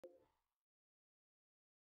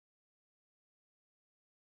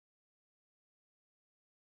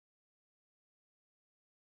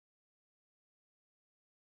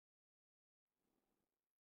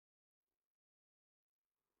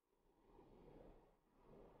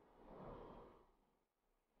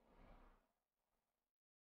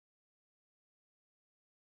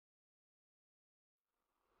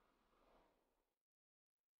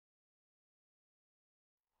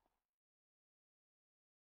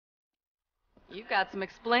You've got some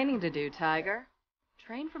explaining to do, Tiger.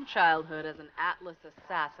 Trained from childhood as an Atlas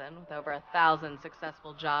assassin with over 1,000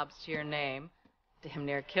 successful jobs to your name. Damn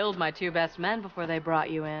near killed my 2 best men before they brought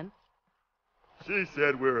you in. She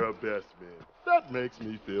said we're her best men. That makes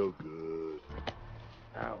me feel good.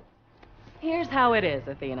 Oh. Here's how it is,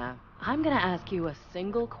 Athena. I'm gonna ask you a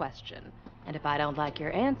single question, and if I don't like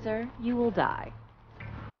your answer, you will die.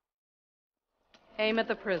 Aim at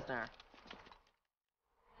the prisoner.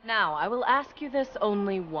 Now, I will ask you this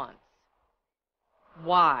only once.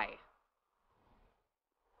 Why?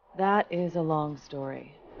 That is a long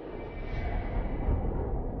story.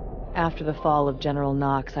 After the fall of General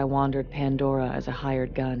Knox, I wandered Pandora as a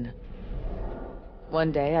hired gun.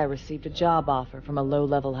 One day, I received a job offer from a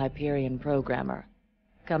low-level Hyperion programmer.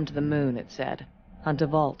 Come to the moon, it said. Hunt a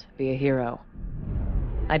vault, be a hero.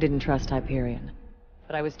 I didn't trust Hyperion,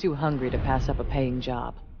 but I was too hungry to pass up a paying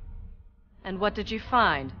job. And what did you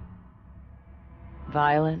find?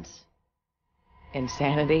 Violence,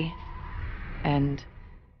 insanity, and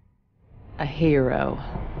a hero.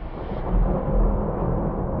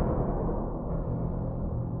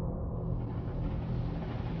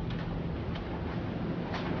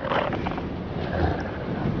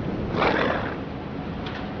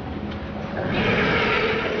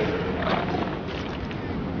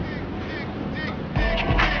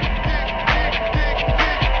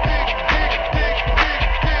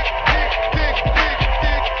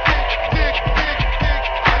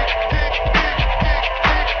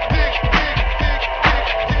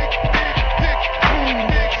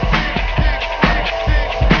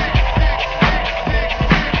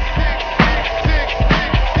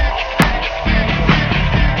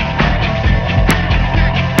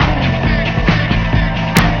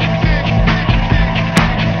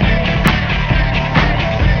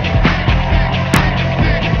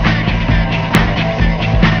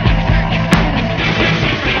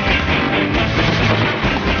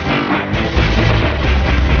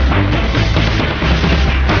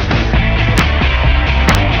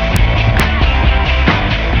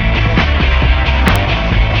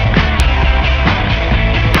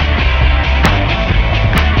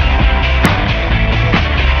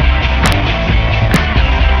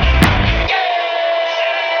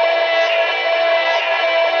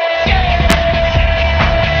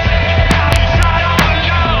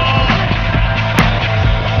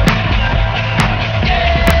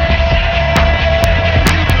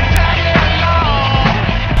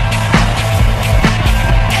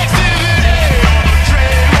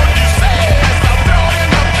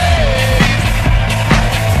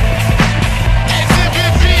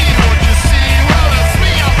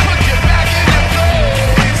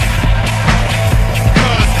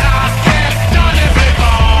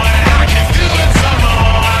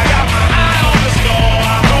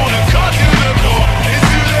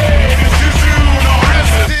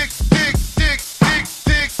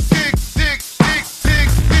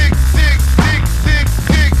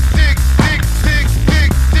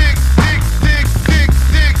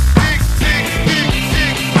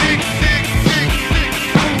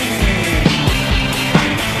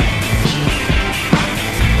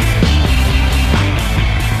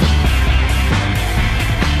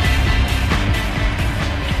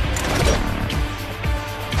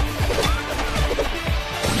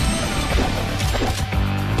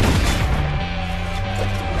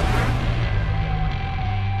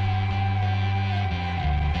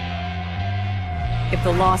 If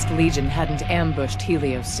the Lost Legion hadn't ambushed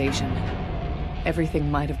Helios Station, everything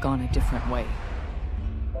might have gone a different way.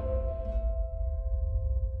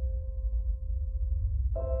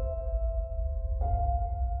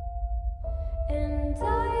 And I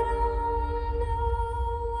don't know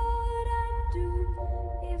what I'd do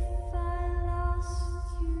if I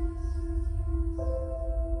lost you.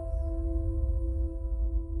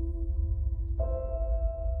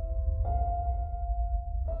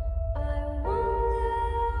 I wonder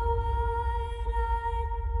what I'd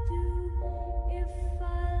do if I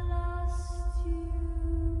lost you.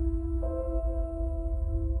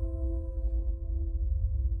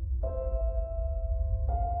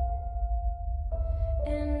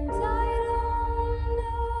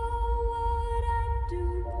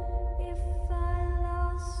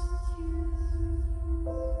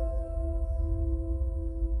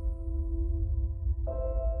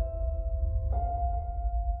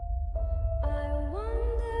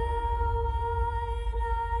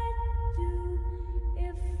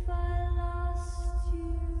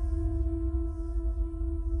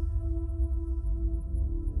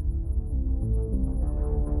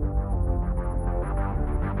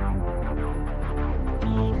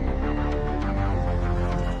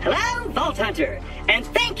 Hello, Vault Hunter, and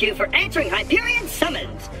thank you for answering Hyperion's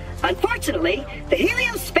summons. Unfortunately, the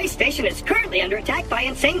Helios space station is currently under attack by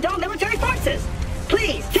insane Dome military forces.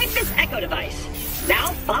 Please take this Echo device. Now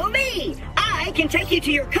follow me. I can take you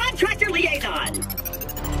to your contractor liaison.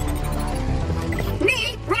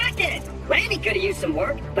 Neat rocket. Randy could have used some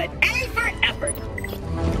work, but A for effort.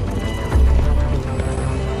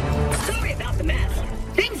 Sorry about the mess.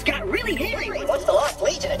 Things got really hairy once the Lost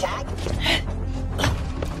Legion attacked.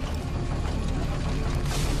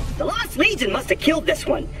 The Lost Legion must have killed this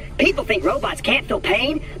one. People think robots can't feel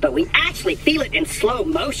pain, but we actually feel it in slow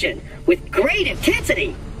motion, with great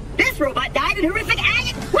intensity. This robot died in horrific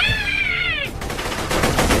agony.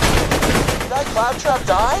 Did that claptrap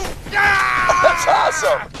die? Yeah! That's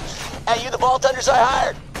awesome! Hey, you the Vault Hunters I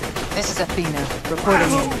hired? This is Athena,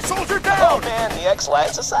 reporting in. Soldier down! Oh man, the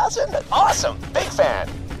ex-Lance Assassin? Awesome! Big fan!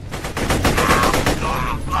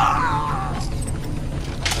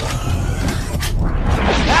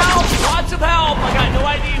 Help! Lots of help! I got no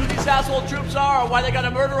idea who these asshole troops are or why they got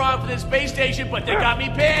a murder on for this space station, but they got me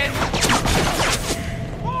pinned!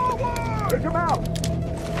 Forward! Take him out!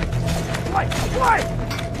 Fight!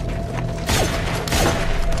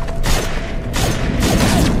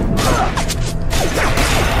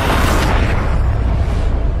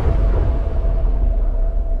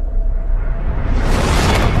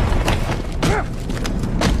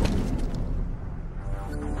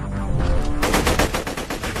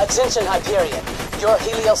 Attention, Hyperion. Your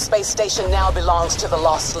Helios space station now belongs to the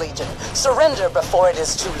Lost Legion. Surrender before it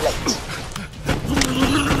is too late.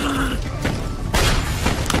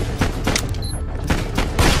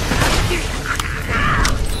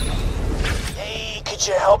 Hey, could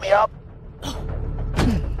you help me up?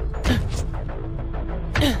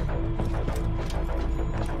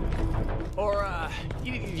 Or,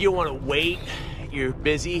 you want to wait? You're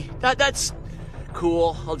busy? That's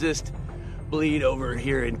cool. I'll just bleed over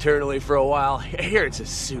here internally for a while. I hear it's a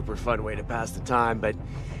super fun way to pass the time, but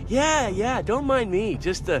yeah, don't mind me.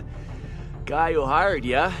 Just the guy who hired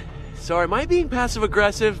ya. Sorry, am I being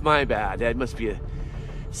passive-aggressive? My bad. That must be a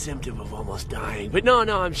symptom of almost dying. But no,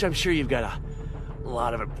 I'm sure you've got a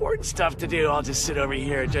lot of important stuff to do. I'll just sit over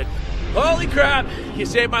here and just... Holy crap! You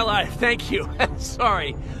saved my life. Thank you.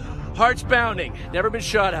 Sorry. Heart's pounding. Never been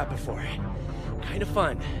shot at before. Kind of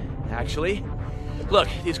fun, actually. Look,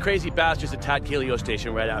 these crazy bastards attacked Helios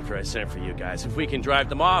Station right after I sent for you guys. If we can drive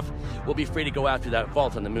them off, we'll be free to go after that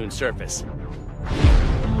vault on the moon's surface.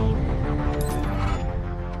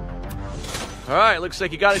 Alright, looks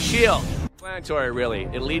like you got a shield. Planetary, really.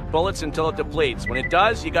 It'll eat bullets until it depletes. When it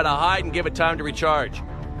does, you gotta hide and give it time to recharge.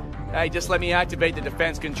 Hey, just let me activate the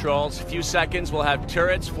defense controls. A few seconds, we'll have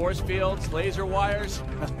turrets, force fields, laser wires.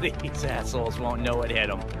 These assholes won't know what hit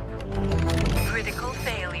them. Critical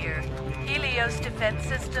failure. Helios defense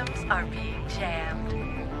systems are being jammed.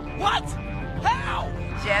 What? How?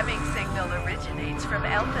 Jamming signal originates from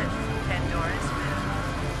Elpis, Pandora's moon.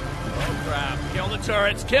 Oh crap. Kill the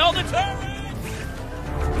turrets! Kill the turrets!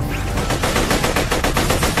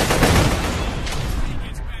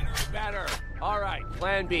 It's better. Alright,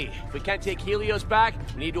 plan B. If we can't take Helios back,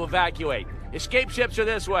 we need to evacuate. Escape ships are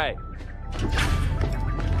this way.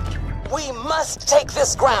 We must take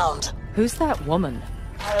this ground! Who's that woman?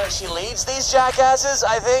 She leads these jackasses,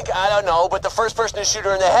 I think? I don't know, but the first person to shoot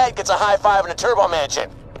her in the head gets a high five and a turbo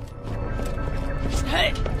mansion.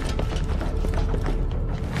 Hey!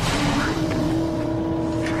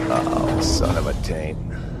 Oh, son of a taint.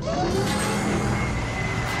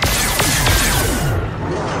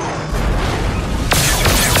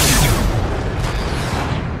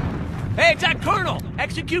 Hey, it's that Colonel!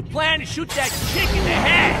 Execute plan to shoot that chick in the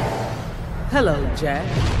head! Hello, Jack.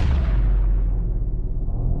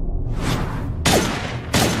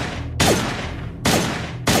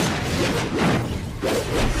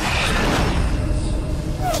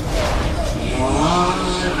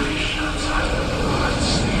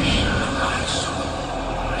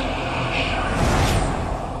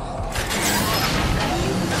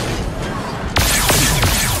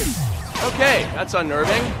 Okay, that's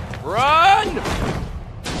unnerving. Run!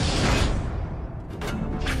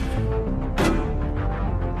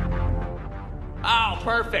 Oh,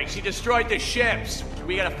 perfect. She destroyed the ships.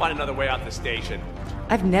 We gotta find another way out the station.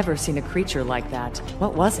 I've never seen a creature like that.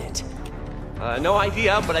 What was it? No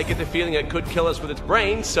idea, but I get the feeling it could kill us with its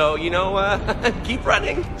brain, so, keep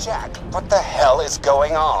running. Jack, what the hell is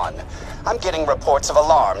going on? I'm getting reports of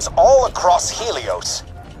alarms all across Helios.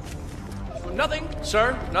 Nothing,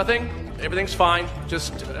 sir. Nothing. Everything's fine.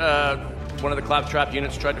 Just, one of the claptrap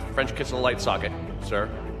units tried to French kiss a light socket, sir.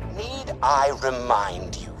 Need I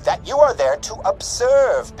remind you that you are there to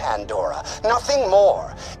observe Pandora, nothing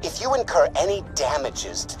more. If you incur any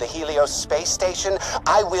damages to the Helios space station,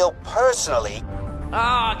 I will personally...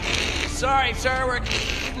 Sorry, sir, we're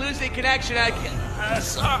losing connection.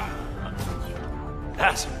 Sorry.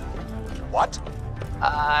 Asshole. What?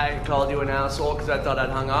 I called you an asshole because I thought I'd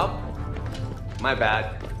hung up. My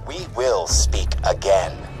bad. We will speak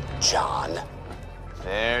again, John.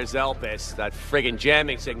 There's Elpis. That friggin'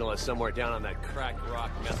 jamming signal is somewhere down on that cracked rock,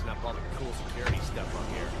 messing up all the cool security stuff up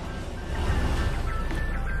here.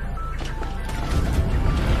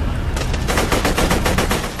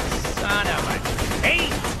 Son of a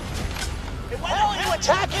tape! Why don't you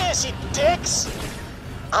attack us, you dicks?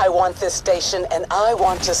 I want this station, and I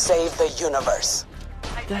want to save the universe.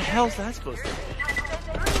 What the hell's that supposed to be?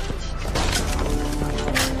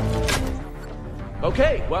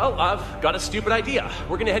 Okay, well, I've got a stupid idea.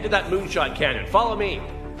 We're gonna head to that moonshot cannon. Follow me.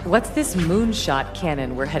 What's this moonshot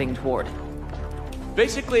cannon we're heading toward?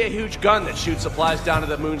 Basically a huge gun that shoots supplies down to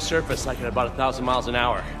the moon's surface like at about 1,000 miles an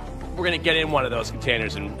hour. We're gonna get in one of those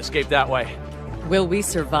containers and escape that way. Will we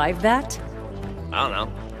survive that? I don't know.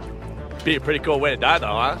 Be a pretty cool way to die though,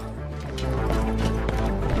 huh?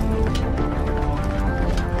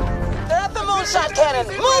 They're at the moonshot cannon!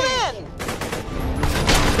 Move in!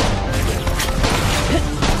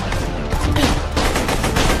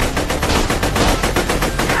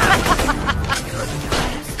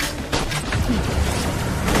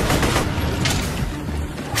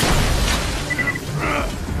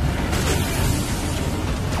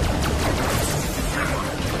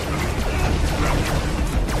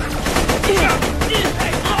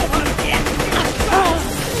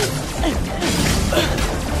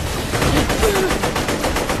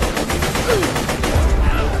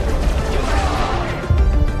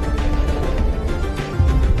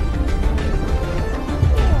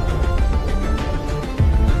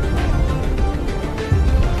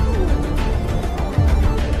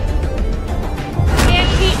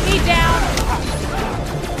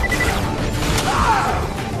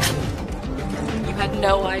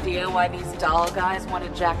 Why these doll guys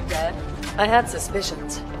wanted Jack dead? I had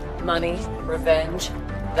suspicions. Money, revenge.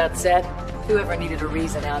 That said, whoever needed a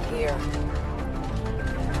reason out here.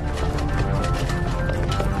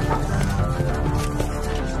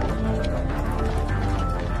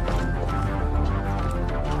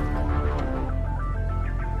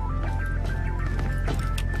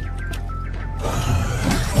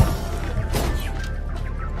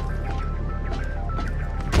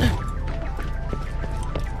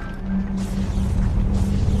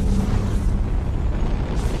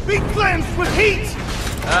 With heat!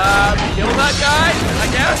 Kill that guy, I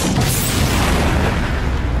guess?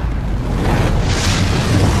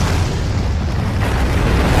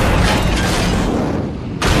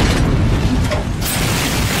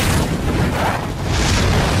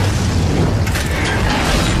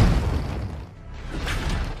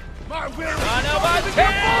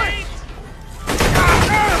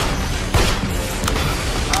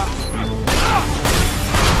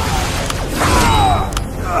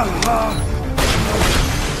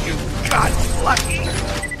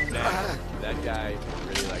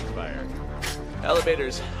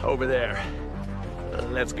 Over there.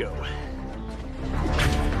 Let's go.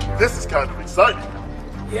 This is kind of exciting.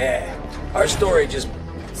 Yeah, our story just...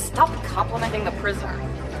 Stop complimenting the prisoner.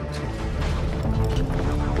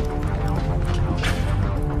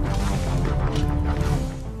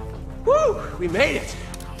 Woo! We made it!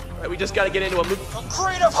 Right, we just gotta get into a move. The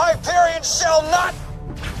creed of Hyperion shall not...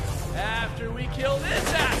 After we kill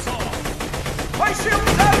this asshole! My shield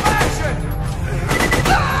is out of action!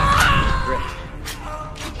 Great.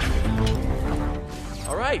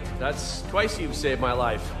 Alright, that's twice you've saved my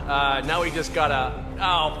life. Now we just gotta...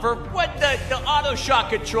 Oh, for what? The auto shot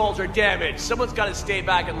controls are damaged. Someone's gotta stay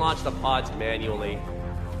back and launch the pods manually.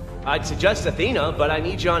 I'd suggest Athena, but I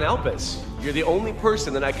need you on Elpis. You're the only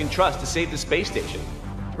person that I can trust to save the space station.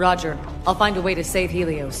 Roger. I'll find a way to save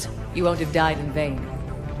Helios. You won't have died in vain.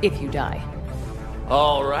 If you die.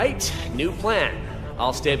 Alright, new plan.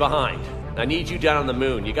 I'll stay behind. I need you down on the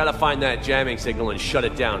moon. You gotta find that jamming signal and shut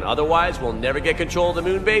it down. Otherwise, we'll never get control of the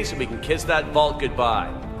moon base and we can kiss that vault goodbye.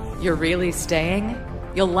 You're really staying?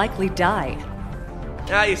 You'll likely die.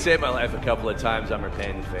 Ah, you saved my life a couple of times. I'm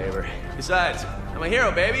repaying the favor. Besides, I'm a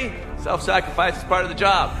hero, baby. Self-sacrifice is part of the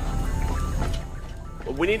job.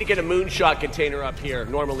 Well, we need to get a moonshot container up here.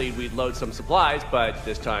 Normally, we'd load some supplies, but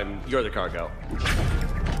this time, you're the cargo.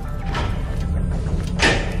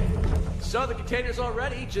 So the container's all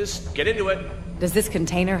ready. Just get into it. Does this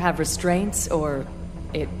container have restraints, or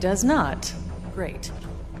it does not? Great.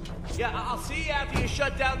 Yeah, I'll see you after you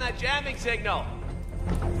shut down that jamming signal.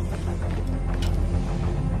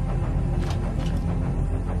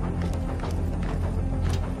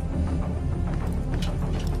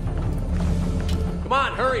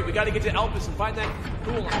 on, hurry. We gotta get to Elpis and find that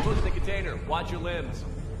tool I'm closing the container. Watch your limbs.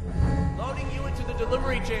 Loading you into the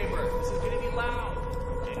delivery chamber. This is gonna be loud.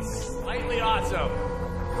 It's slightly awesome.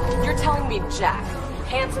 You're telling me Jack,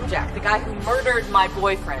 Handsome Jack, the guy who murdered my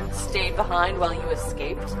boyfriend, stayed behind while you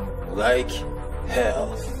escaped? Like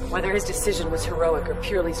hell. Whether his decision was heroic or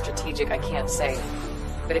purely strategic, I can't say.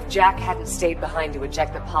 But if Jack hadn't stayed behind to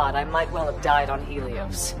eject the pod, I might well have died on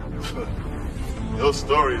Helios. Your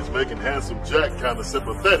story is making Handsome Jack kind of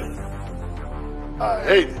sympathetic. I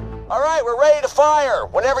hate it. All right, we're ready to fire.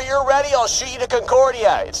 Whenever you're ready, I'll shoot you to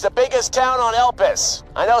Concordia. It's the biggest town on Elpis.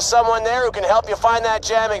 I know someone there who can help you find that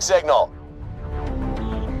jamming signal.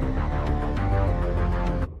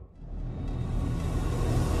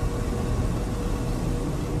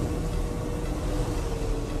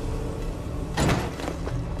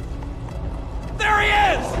 There he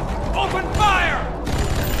is! Open fire!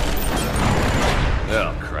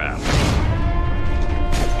 Oh, crap.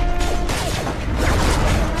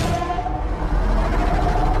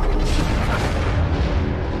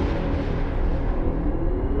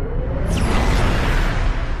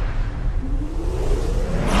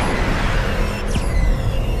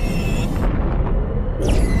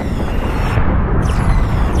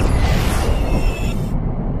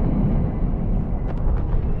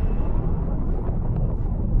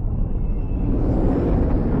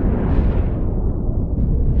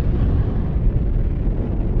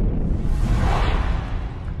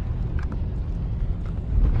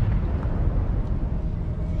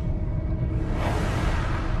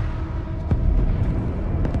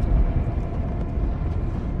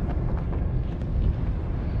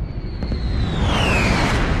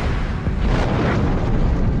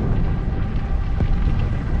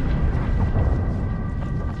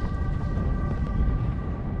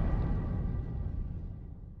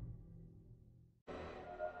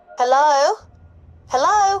 Hello?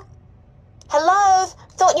 Hello? Hello?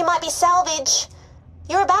 Thought you might be salvage.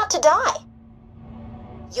 You're about to die.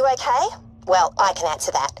 You okay? Well, I can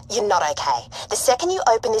answer that. You're not okay. The second you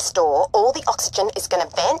open this door, all the oxygen is going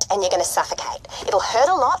to vent and you're going to suffocate. It'll hurt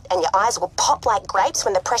a lot and your eyes will pop like grapes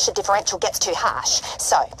when the pressure differential gets too harsh.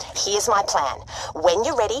 So, here's my plan. When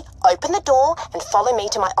you're ready, open the door and follow me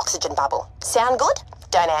to my oxygen bubble. Sound good?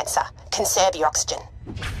 Don't answer. Conserve your oxygen.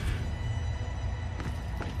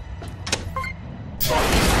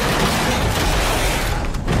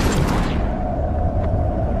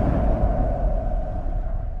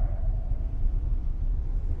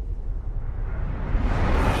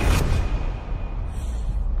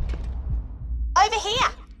 Over here.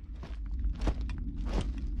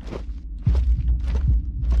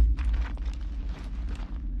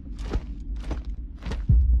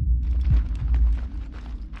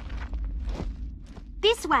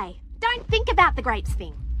 This way. Don't think about the grapes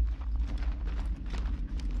thing.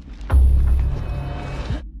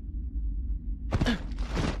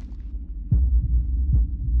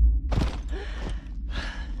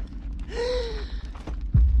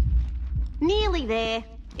 Nearly there.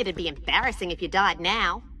 It'd be embarrassing if you died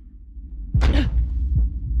now.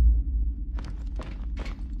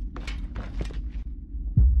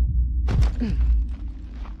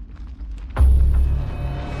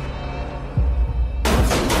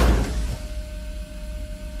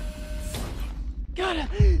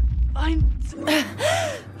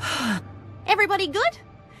 Everybody good?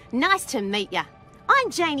 Nice to meet ya. I'm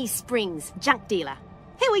Janie Springs, junk dealer.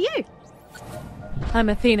 Who are you? I'm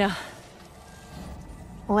Athena.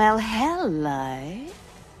 Well, hello.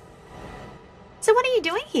 So what are you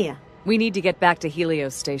doing here? We need to get back to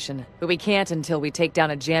Helios Station, but we can't until we take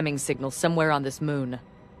down a jamming signal somewhere on this moon.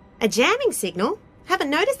 A jamming signal? Haven't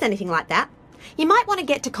noticed anything like that. You might want to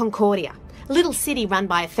get to Concordia, a little city run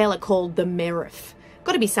by a fella called the Merif.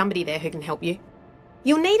 Got to be somebody there who can help you.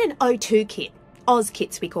 You'll need an O2 kit, Oz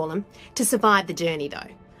kits we call them, to survive the journey though.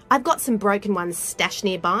 I've got some broken ones stashed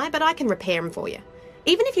nearby, but I can repair them for you.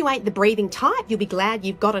 Even if you ain't the breathing type, you'll be glad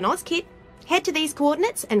you've got an Oz kit. Head to these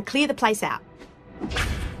coordinates and clear the place out.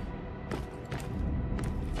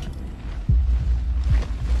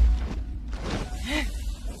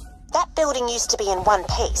 That building used to be in one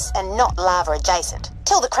piece and not lava adjacent.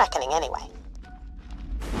 Till the crackening anyway.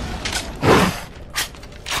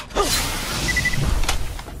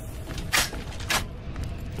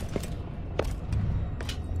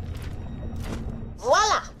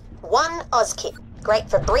 Voila! One Oz kit. Great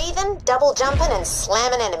for breathing, double jumping and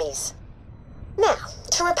slamming enemies. Now,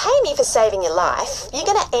 to repay me for saving your life, you're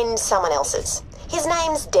gonna end someone else's. His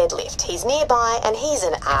name's Deadlift. He's nearby and he's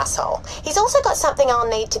an asshole. He's also got something I'll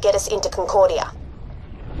need to get us into Concordia.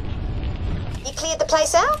 You cleared the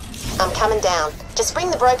place out? I'm coming down. Just bring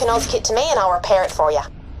the broken Oz kit to me and I'll repair it for you.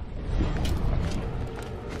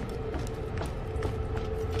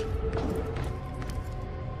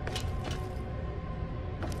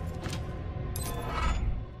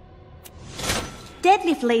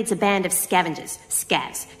 Deadlift leads a band of scavengers,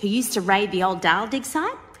 scavs, who used to raid the old Dahl dig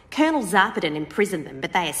site. Colonel Zarpedon imprisoned them,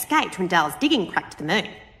 but they escaped when Dahl's digging cracked the moon.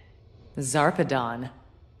 Zarpedon.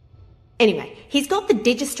 Anyway, he's got the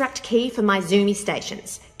Digistruct key for my Izuniy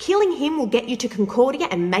stations. Killing him will get you to Concordia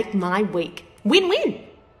and make my week. Win-win!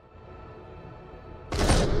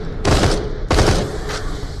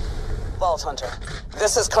 Vault Hunter,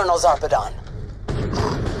 this is Colonel Zarpedon.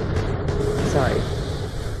 Sorry.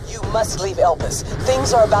 You must leave Elpis.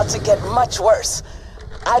 Things are about to get much worse.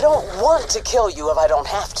 I don't want to kill you if I don't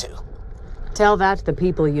have to. Tell that to the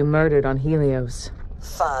people you murdered on Helios.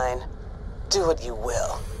 Fine. Do what you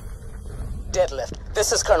will. Deadlift,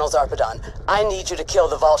 this is Colonel Zarpedon. I need you to kill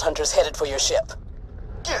the Vault Hunters headed for your ship.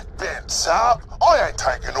 Get bent, Zarp. I ain't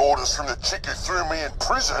taking orders from the chick who threw me in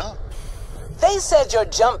prison. They said your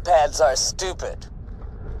jump pads are stupid.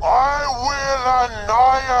 I will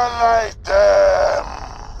annihilate them.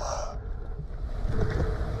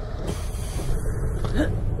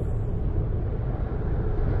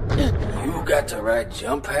 You got the right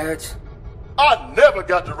jump pads? I never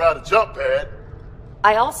got to ride a jump pad.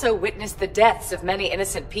 I also witnessed the deaths of many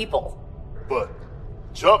innocent people. But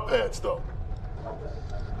jump pads, though.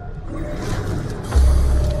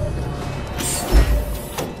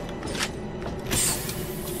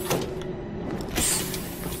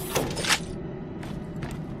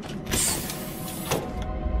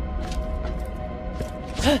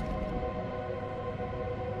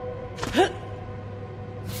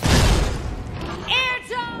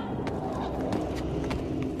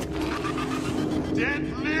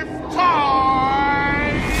 Deadlift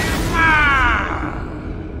time!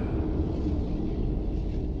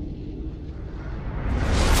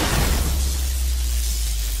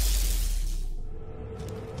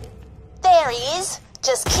 There he is.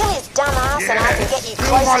 Just kill his dumb ass and I can get you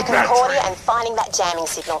close to Concordia and finding that jamming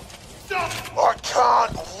signal. I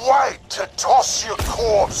can't wait to toss your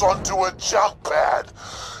corpse onto a jump pad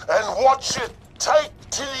and watch it take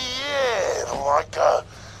to the air like a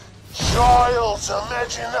child's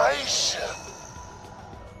imagination.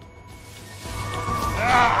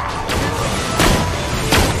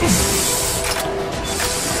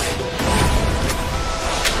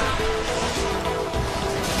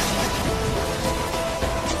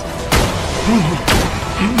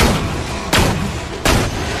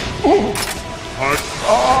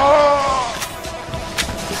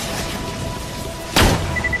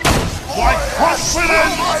 My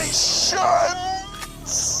confidence!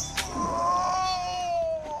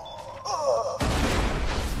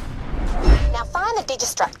 Now find the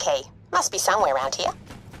Digistruct key. Must be somewhere around here.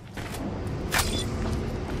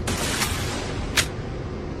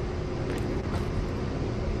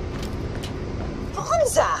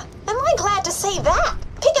 Bonza! Am I glad to see that?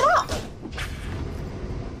 Pick it up!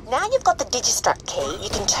 Now you've got the Digistruct key, you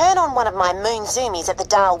can turn on one of my moon zoomies at the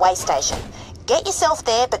Dahl way station. Get yourself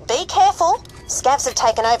there, but be careful. Scavs have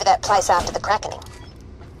taken over that place after the crackening.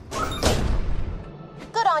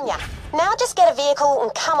 Good on ya. Now just get a vehicle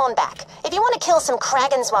and come on back. If you want to kill some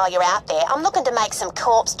Kragans while you're out there, I'm looking to make some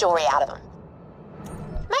corpse jewelry out of them.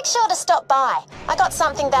 Make sure to stop by. I got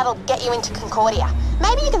something that'll get you into Concordia.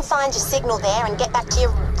 Maybe you can find your signal there and get back to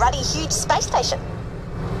your ruddy huge space station.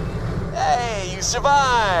 Hey, you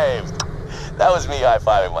survived! That was me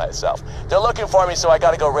high-fiving myself. They're looking for me, so I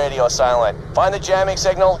gotta go radio silent. Find the jamming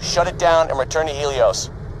signal, shut it down, and return to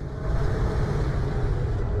Helios.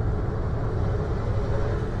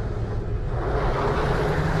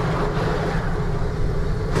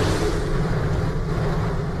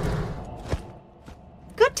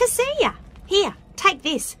 Good to see ya. Here, take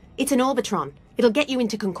this. It's an Orbitron. It'll get you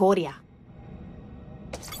into Concordia.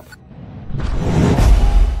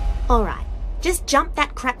 Alright, just jump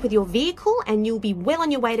that crack with your vehicle and you'll be well on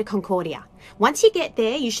your way to Concordia. Once you get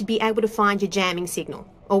there, you should be able to find your jamming signal,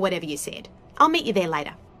 or whatever you said. I'll meet you there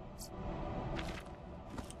later.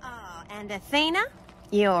 Oh, and Athena,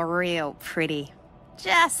 you're real pretty.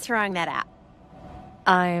 Just throwing that out.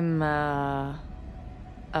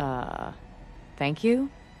 Thank you?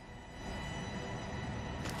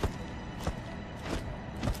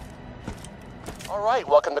 Alright,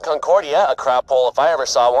 welcome to Concordia, a crap hole if I ever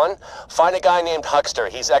saw one. Find a guy named Huckster.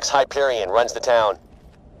 He's ex-Hyperion, runs the town.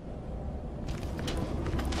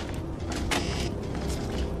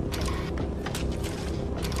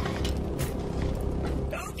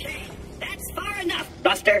 Okay, that's far enough,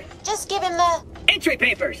 Buster. Just give him the entry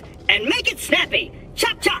papers, and make it snappy.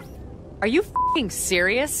 Chop chop! Are you f***ing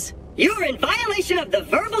serious? You're in violation of the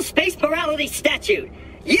Verbal Space Morality Statute.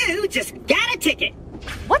 You just got a ticket.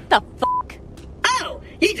 What the fuck? Oh,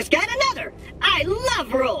 you just got another. I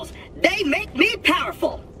love rules. They make me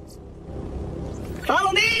powerful.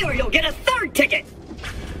 Follow me or you'll get a third ticket.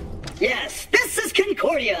 Yes, this is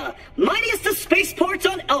Concordia, mightiest of spaceports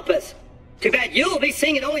on Elpis. Too bad you'll be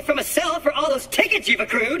seeing it only from a cell for all those tickets you've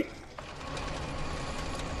accrued.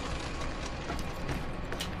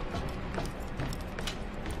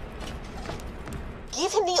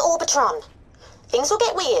 Give him the Orbitron. Things will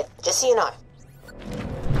get weird, just so you know.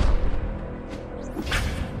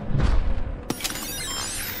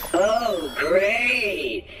 Oh,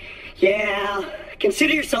 great. Yeah,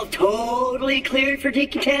 consider yourself totally cleared for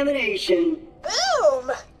decontamination.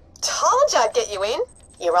 Boom! Told you I'd get you in.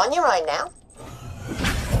 You're on your own now.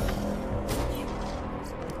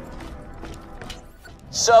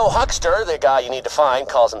 So, Huckster, the guy you need to find,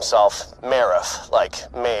 calls himself Marif.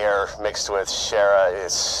 Like, mayor mixed with Shara.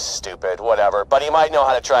 It's stupid, whatever. But he might know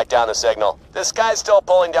how to track down the signal. This guy's still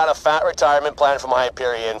pulling down a fat retirement plan from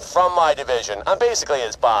Hyperion, from my division. I'm basically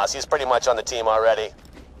his boss. He's pretty much on the team already.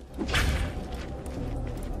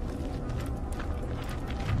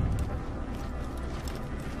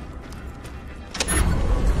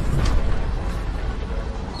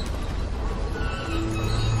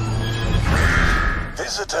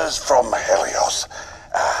 Visitors from Helios.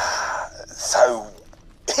 So,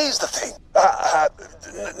 here's the thing.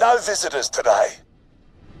 No visitors today.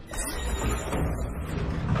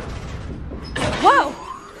 Whoa!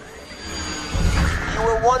 You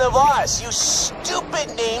were one of us, you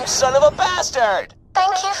stupid named son of a bastard!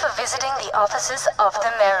 Thank you for visiting the offices of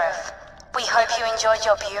the Marif. We hope you enjoyed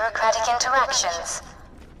your bureaucratic interactions.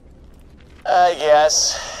 I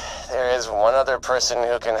guess there is one other person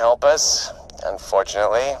who can help us.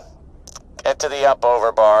 Unfortunately. Get to the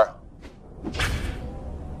up-over bar.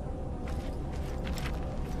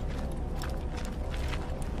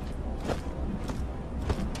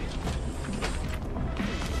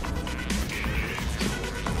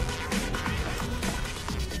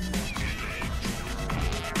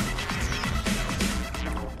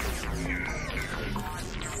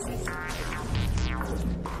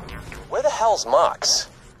 Where the hell's Mox?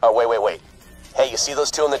 Oh, wait. Hey, you see those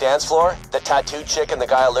two on the dance floor? The tattooed chick and the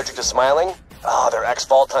guy allergic to smiling? Oh, they're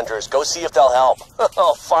ex-Vault Hunters. Go see if they'll help.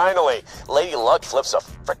 Oh, finally. Lady Luck flips a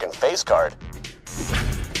frickin' face card.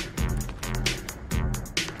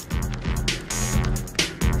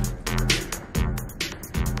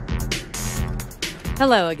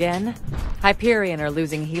 Hello again. Hyperion are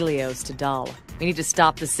losing Helios to Dahl. We need to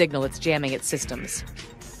stop the signal that's jamming its systems.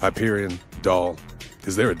 Hyperion, Dahl.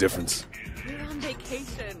 Is there a difference? We're on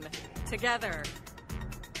vacation. Together.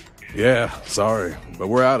 Yeah, sorry, but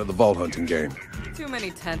we're out of the vault hunting game. Too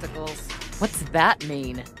many tentacles. What's that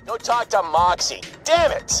mean? Go talk to Moxie.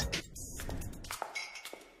 Damn it!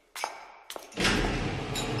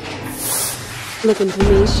 Looking for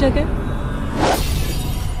me, sugar?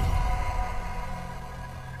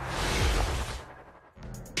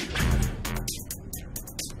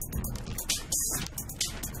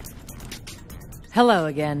 Hello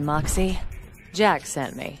again, Moxie. Jack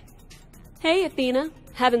sent me. Hey, Athena.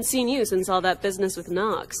 Haven't seen you since all that business with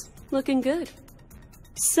Nox. Looking good.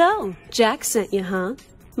 So, Jack sent you, huh?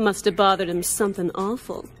 Must have bothered him something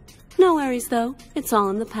awful. No worries, though. It's all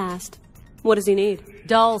in the past. What does he need?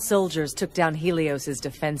 Dahl soldiers took down Helios's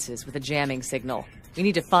defenses with a jamming signal. We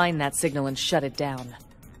need to find that signal and shut it down.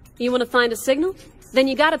 You want to find a signal? Then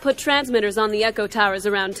you gotta put transmitters on the echo towers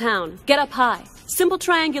around town. Get up high. Simple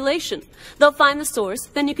triangulation. They'll find the source,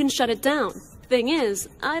 then you can shut it down. Thing is,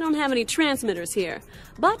 I don't have any transmitters here,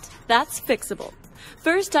 but that's fixable.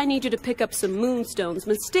 First, I need you to pick up some moonstones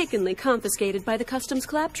mistakenly confiscated by the customs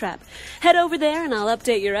claptrap. Head over there and I'll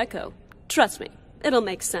update your echo. Trust me, it'll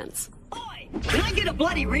make sense. Oi! Can I get a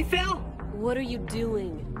bloody refill? What are you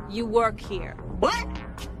doing? You work here. What?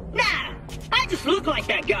 Nah! I just look like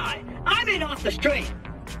that guy. I'm in off the street.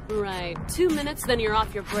 Right. 2 minutes, then you're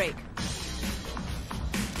off your break.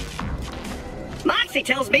 Moxie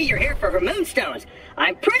tells me you're here for her moonstones.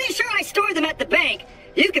 I'm pretty sure I store them at the bank.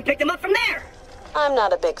 You can pick them up from there. I'm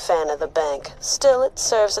not a big fan of the bank. Still, it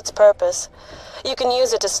serves its purpose. You can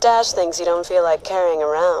use it to stash things you don't feel like carrying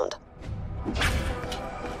around.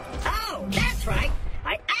 Oh, that's right.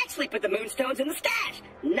 I actually put the moonstones in the stash,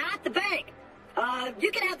 not the bank.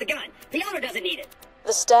 You can have the gun. The owner doesn't need it.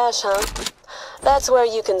 The stash, huh? That's where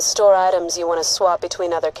you can store items you want to swap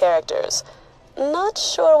between other characters. Not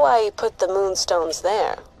sure why you put the moonstones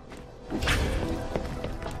there.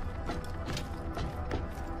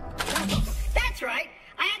 That's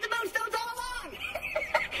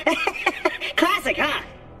Classic, huh?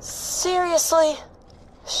 Seriously?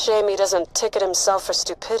 Shame he doesn't ticket himself for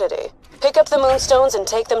stupidity. Pick up the moonstones and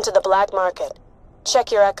take them to the black market.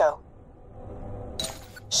 Check your echo.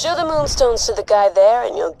 Show the moonstones to the guy there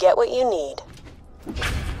and you'll get what you need.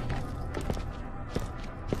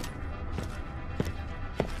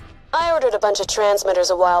 I ordered a bunch of transmitters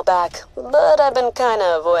a while back, but I've been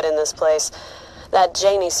kinda avoiding this place. That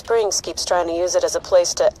Janie Springs keeps trying to use it as a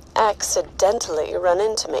place to accidentally run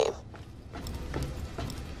into me.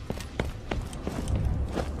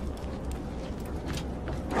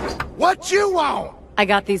 What you want? I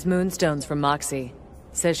got these moonstones from Moxie.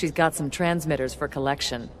 Says she's got some transmitters for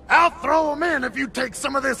collection. I'll throw them in if you take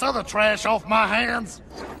some of this other trash off my hands.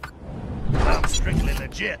 I'm strictly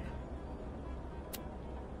legit.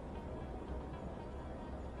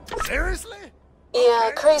 Seriously?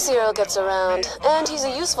 Yeah, Crazy Earl gets around, and he's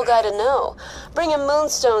a useful guy to know. Bring him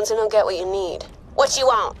moonstones and he'll get what you need. What you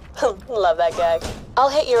want? Love that gag. I'll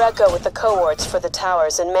hit your echo with the coords for the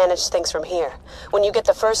towers and manage things from here. When you get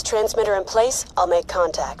the first transmitter in place, I'll make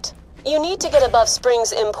contact. You need to get above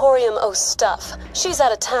Spring's Emporium O stuff. She's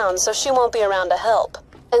out of town, so she won't be around to help.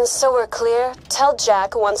 And so we're clear, tell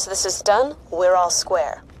Jack once this is done, we're all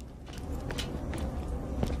square.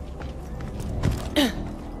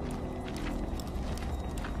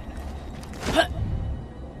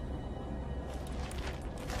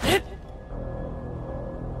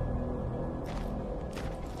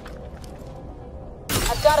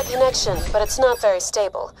 I've got a connection, but it's not very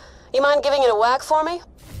stable. You mind giving it a whack for me?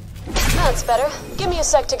 That's better. Give me a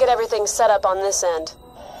sec to get everything set up on this end.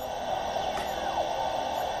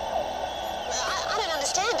 I don't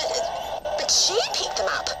understand, but she picked them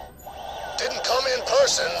up. Didn't come in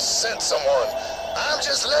person, sent someone. I'm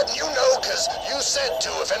just letting you know because you said to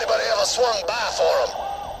if anybody ever swung by for them.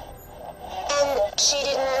 And she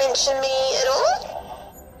didn't mention me at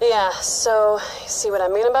all? Yeah, so, you see what I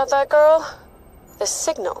mean about that girl? The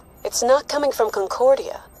signal. It's not coming from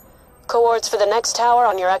Concordia. Coords for the next tower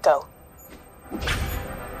on your echo.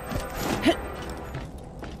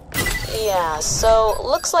 Yeah, so,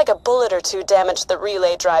 looks like a bullet or two damaged the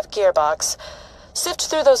relay drive gearbox. Sift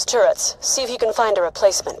through those turrets, see if you can find a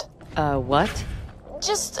replacement. What?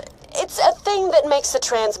 Just, it's a thing that makes the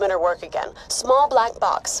transmitter work again. Small black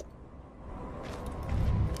box.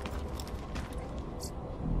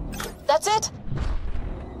 That's it?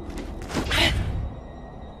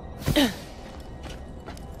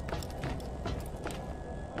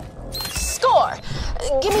 Score!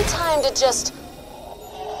 Give me time to just...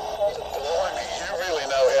 Blimey, you really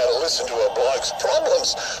know how to listen to a bloke's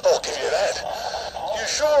problems. I'll give you that. You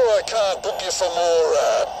sure I can't book you for more,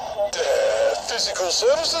 physical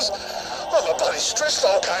services? I'm a bloody stress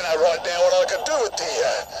volcano right now, what I could do with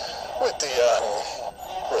the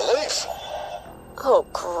relief. Oh,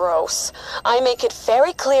 gross. I make it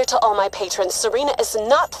very clear to all my patrons, Serena is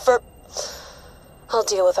not for... I'll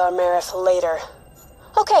deal with our Marif later.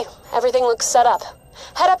 Okay, everything looks set up.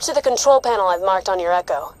 Head up to the control panel I've marked on your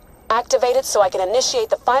echo. Activate it so I can initiate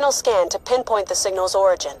the final scan to pinpoint the signal's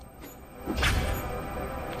origin.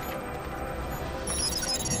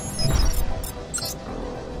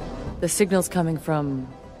 The signal's coming from...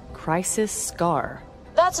 Crisis Scar.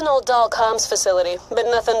 That's an old doll comms facility.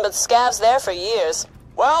 Been nothing but scavs there for years.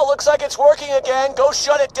 Well, looks like it's working again. Go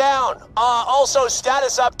shut it down. Also,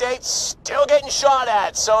 status updates, still getting shot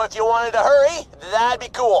at, so if you wanted to hurry, that'd be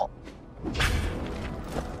cool.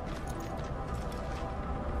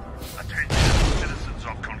 Attention, citizens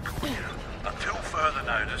of Concordia. Until further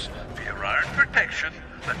notice, for your own protection,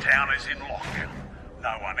 the town is in lockdown.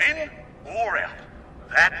 No one in or out.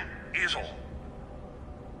 That is all.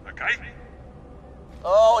 Okay?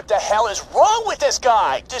 Oh, what the hell is wrong with this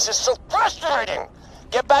guy? This is so frustrating.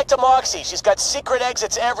 Get back to Moxie. She's got secret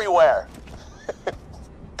exits everywhere.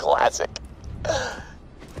 Classic.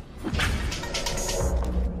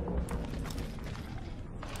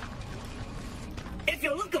 If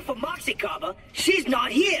you're looking for Moxie Carver, she's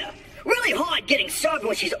not here. Really hard getting served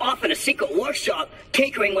when she's off in a secret workshop,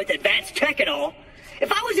 tinkering with advanced tech and all.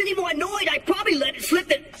 If I was any more annoyed, I'd probably let it slip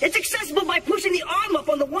that it's accessible by pushing the arm up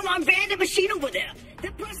on the one-arm banded machine over there.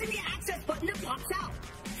 Then pressing the access button that pops out.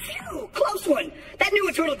 Phew, close one. That new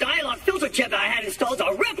internal dialogue filter chip I had installed is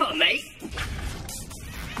a ripper, mate.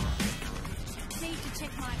 Need to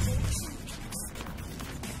check my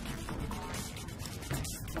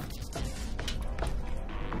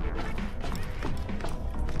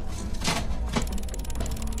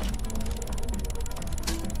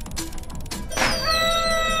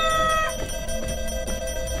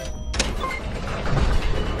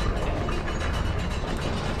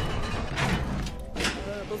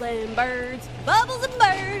Bubbles and birds, bubbles and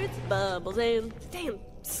birds, bubbles and... Damn,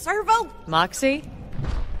 Servo? Moxie?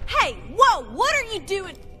 Hey, whoa, what are you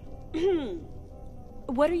doing?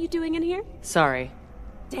 What are you doing in here? Sorry.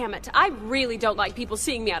 Damn it, I really don't like people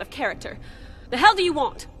seeing me out of character. The hell do you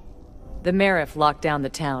want? The Marif locked down the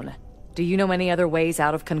town. Do you know any other ways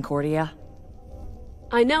out of Concordia?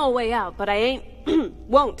 I know a way out, but I ain't...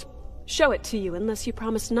 won't show it to you unless you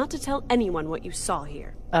promise not to tell anyone what you saw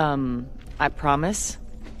here. I promise.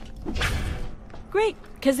 Great,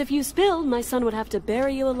 because if you spill, my son would have to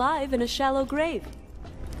bury you alive in a shallow grave.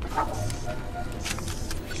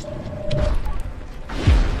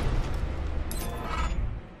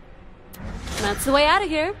 That's the way out of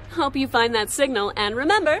here. Hope you find that signal, and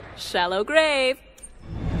remember, shallow grave.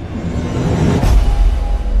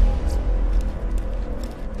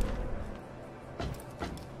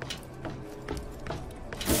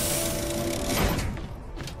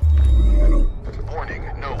 Warning,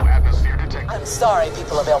 no atmosphere detected. I'm sorry,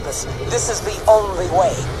 people of Elpis. This is the only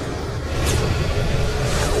way.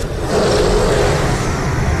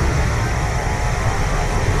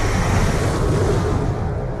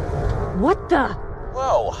 What the?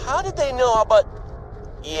 Whoa, how did they know about...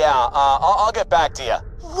 Yeah, I'll get back to you.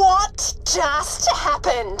 What just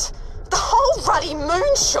happened? The whole ruddy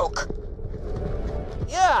moon shook.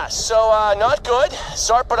 Yeah, so, not good.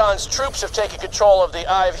 Sarpedon's troops have taken control of the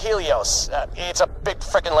Eye of Helios. It's a big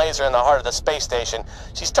frickin' laser in the heart of the space station.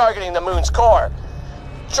 She's targeting the moon's core.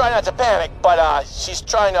 Try not to panic, but, she's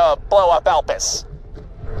trying to blow up Elpis.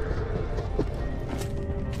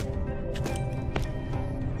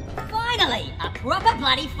 Finally, a proper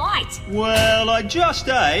bloody fight! Well, I just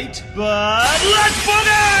ate, but let's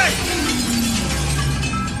boogie!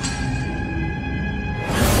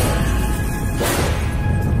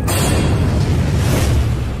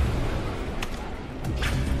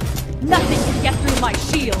 Nothing can get through my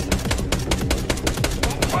shield.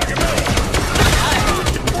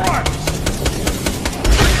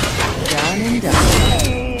 Down and down.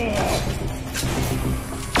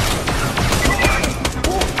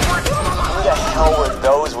 Who the hell were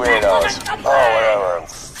those weirdos? Oh, whatever. I'm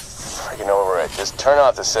freaking over it. Just turn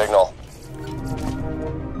off the signal.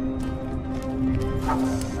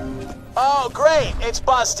 Oh, great! It's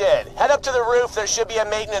busted! Head up to the roof. There should be a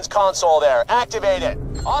maintenance console there. Activate it.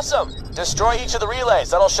 Awesome! Destroy each of the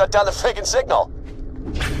relays. That'll shut down the friggin' signal.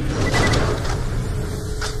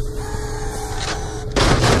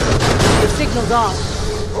 The signal's off.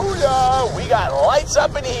 Hooyah! We got lights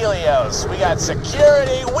up in Helios. We got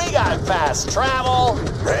security. We got fast travel.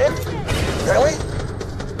 Really?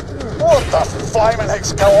 What the flaming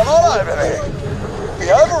heck's going on over there?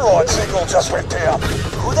 The override signal just went down.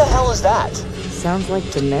 Who the hell is that? Sounds like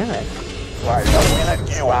Daenerys. Wait a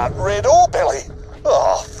minute, you aren't red or Billy.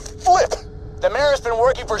 Oh, flip. The mayor's been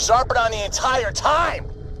working for Sarpedon the entire time.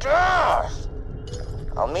 Gah!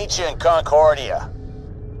 I'll meet you in Concordia.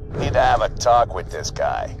 Need to have a talk with this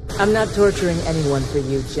guy. I'm not torturing anyone for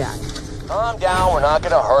you, Jack. Calm down, we're not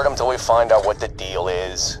gonna hurt him till we find out what the deal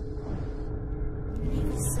is.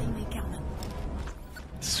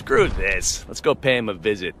 Screw this. Let's go pay him a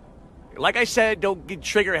visit. Like I said, don't get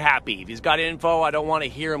trigger happy. If he's got info, I don't want to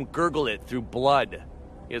hear him gurgle it through blood.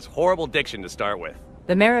 He has horrible diction to start with.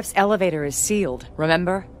 The Marif's elevator is sealed,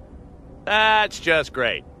 remember? That's just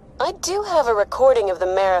great. I do have a recording of the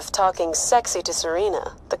Marif talking sexy to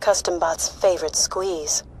Serena, the custom bot's favorite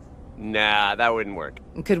squeeze. Nah, that wouldn't work.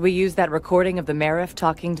 Could we use that recording of the Marif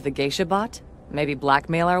talking to the geisha bot? Maybe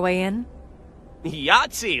blackmail our way in?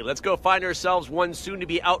 Yahtzee! Let's go find ourselves one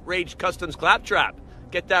soon-to-be outraged customs claptrap.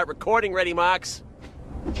 Get that recording ready, Mox.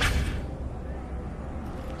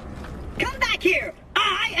 Come back here!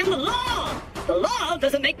 I am the law! The law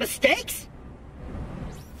doesn't make mistakes!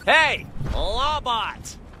 Hey!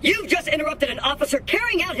 Lawbot! You've just interrupted an officer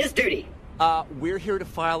carrying out his duty! We're here to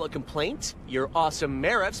file a complaint. Your awesome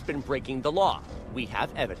Marif's been breaking the law. We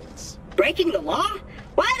have evidence. Breaking the law?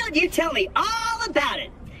 Why don't you tell me all about it?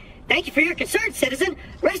 Thank you for your concern, citizen.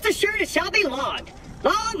 Rest assured it shall be logged.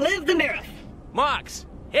 Long live the Marif. Mox,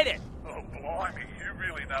 hit it. Oh, blimey, you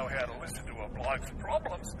really know how to listen to a bloke's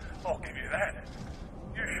problems. I'll give you that.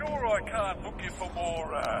 You sure I can't look you for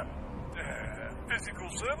more, physical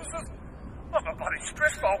services? I'm a bloody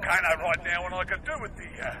stress volcano right now, and I could do with the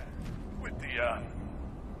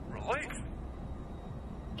relief.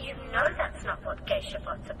 You know that's not what geisha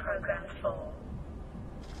bots are programmed for.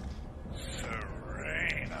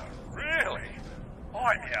 Serena, really?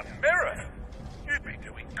 I'm your Marif. You'd be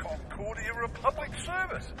doing Concordia Republic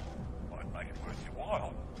service. I'd make it worth your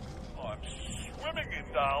while. I'm swimming in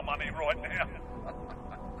Dale money right now.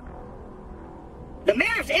 The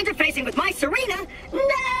Marif's interfacing with my Serena?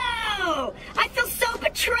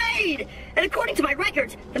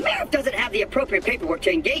 appropriate paperwork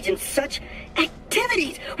to engage in such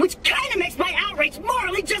activities, which kind of makes my outrage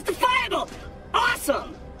morally justifiable.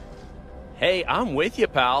 Awesome! Hey, I'm with you,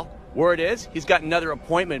 pal. Word is, he's got another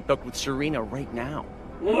appointment booked with Serena right now.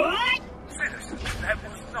 What? Citizens, that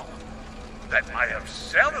was not. That may have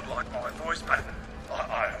sounded like my voice, but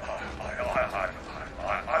I've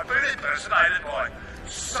been impersonated by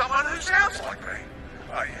someone who sounds like me.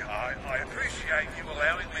 I appreciate you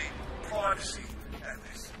allowing me privacy at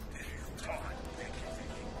this difficult time. Thank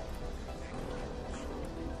you.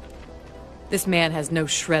 This man has no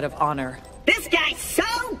shred of honor. This guy's so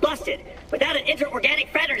busted! Without an inter-organic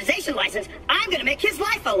fraternization license, I'm gonna make his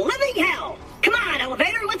life a living hell! Come on,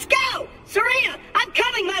 elevator, let's go! Serena, I'm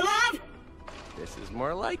coming, my love! This is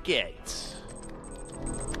more like it.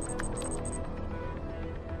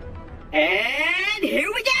 And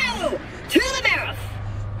here we go! To the Marath!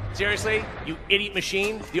 Seriously? You idiot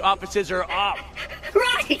machine? The offices are up!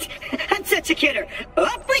 Right! I'm such a kidder!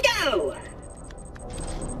 Up we go!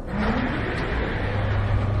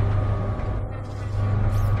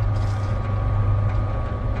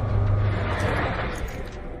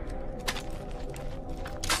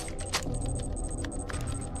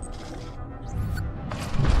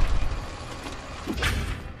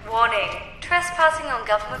 Warning. Trespassing on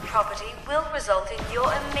government property will result in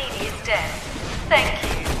your immediate death. Thank you.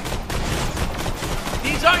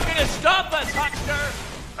 These aren't gonna stop us, Huckster!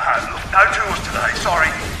 Look, no tours today, sorry.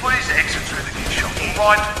 Please exit through the gift shop,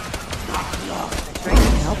 all right?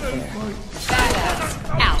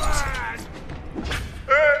 Badass. Out.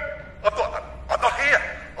 I'm not here.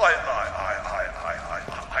 I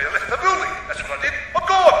left the building. That's what I did. I'm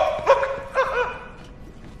gone. Look.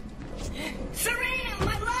 Serena,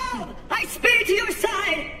 my love! I speed to your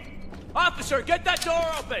side! Officer, get that door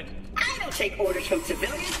open! I don't take orders from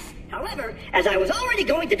civilians. However, as I was already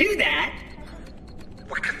going to do that...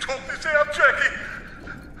 We can talk this out, Jackie.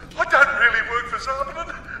 I don't really work for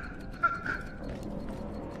Zarbman.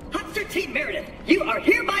 Huckster T. Meredith, you are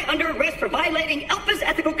hereby under arrest for violating ELPA's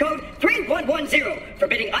Ethical Code 3110,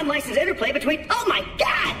 forbidding unlicensed interplay between... Oh my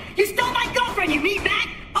God! You stole my girlfriend, you meatbag!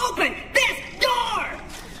 Open this door!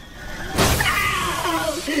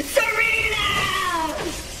 Ow! Serena!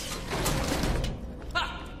 Ha!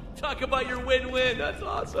 Talk about your win-win. That's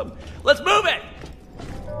awesome. Let's move it!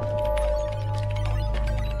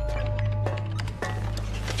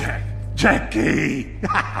 Jackie!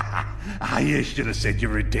 You should have said you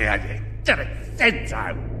were down. You should have said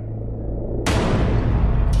so.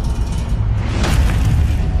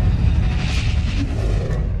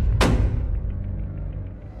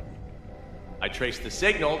 I traced the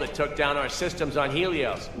signal that took down our systems on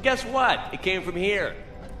Helios. And guess what? It came from here.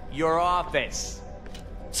 Your office.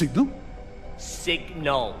 Signal?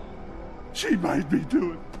 Signal. She made me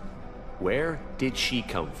do it. Where did she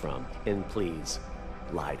come from? And please,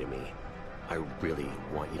 lie to me. I really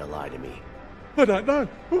want you to lie to me. I don't know.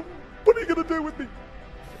 What are you going to do with me?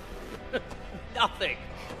 Nothing.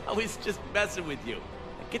 I was just messing with you.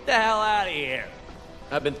 Get the hell out of here.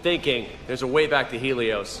 I've been thinking. There's a way back to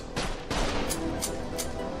Helios.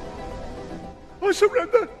 I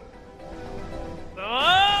surrender.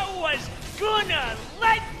 I was gonna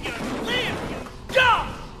let you live, you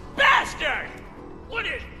dumb bastard! What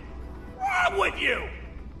is wrong with you?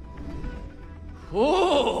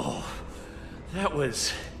 Oh, that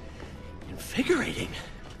was invigorating.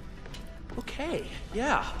 Okay,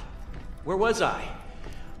 yeah. Where was I?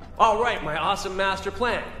 All right, my awesome master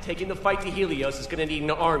plan. Taking the fight to Helios is gonna need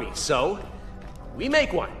an army, so we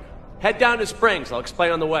make one. Head down to Springs. I'll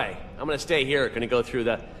explain on the way. I'm gonna stay here, gonna go through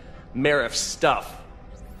the Marif stuff.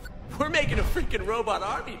 We're making a freaking robot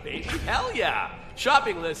army, baby. Hell yeah.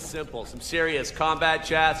 Shopping list's simple. Some serious combat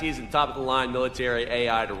chassis and top-of-the-line military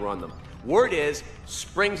AI to run them. Word is,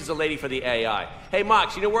 Springs is a lady for the AI. Hey,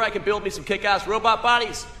 Mox, you know where I can build me some kick-ass robot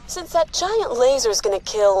bodies? Since that giant laser's gonna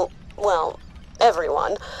kill, well,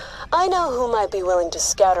 everyone, I know who might be willing to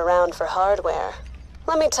scout around for hardware.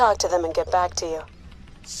 Let me talk to them and get back to you.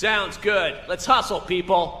 Sounds good. Let's hustle,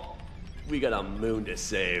 people. We got a moon to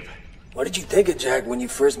save. What did you think of Jack when you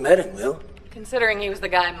first met him, Lil? Considering he was the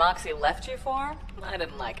guy Moxie left you for, I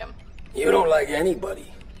didn't like him. You don't like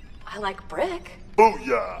anybody. I like Brick.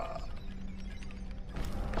 Booyah!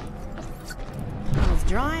 As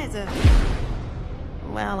dry as a...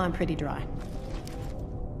 Well, I'm pretty dry.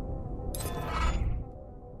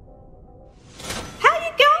 How are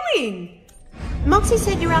you going? Moxie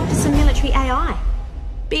said you're after some military AI.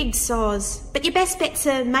 Big soz. But your best bet's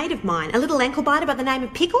a mate of mine, a little ankle biter by the name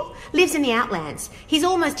of Pickle, lives in the Outlands. He's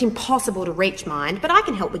almost impossible to reach, mind, but I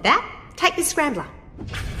can help with that. Take this scrambler.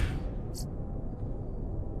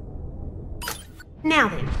 Now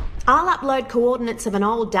then, I'll upload coordinates of an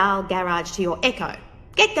old Dahl garage to your Echo.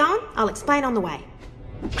 Get going, I'll explain on the way.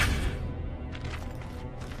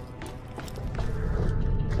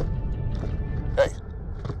 Hey,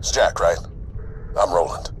 it's Jack, right? I'm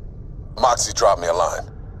Roland. Moxie dropped me a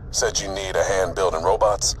line. Said you need a hand building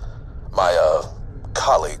robots. My,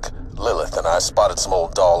 colleague, Lilith, and I spotted some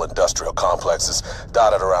old Dahl industrial complexes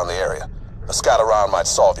dotted around the area. A scout around might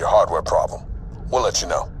solve your hardware problem. We'll let you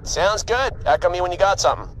know. Sounds good. Echo me when you got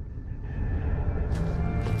something.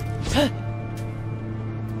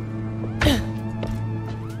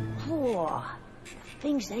 Whoa.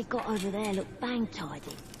 Things they got over there look bang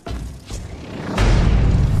tidy.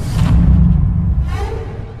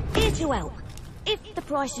 Here to help, if the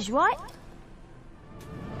price is right.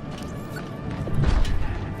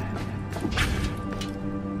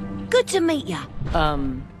 Good to meet ya.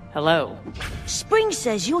 Hello. Spring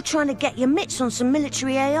says you're trying to get your mitts on some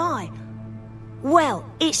military AI. Well,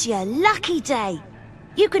 it's your lucky day.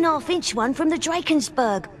 You can half-inch one from the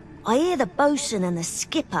Drakensberg. I hear the bosun and the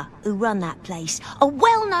skipper, who run that place, are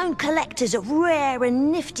well-known collectors of rare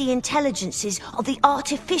and nifty intelligences of the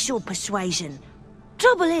artificial persuasion.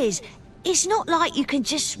 Trouble is, it's not like you can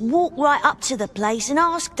just walk right up to the place and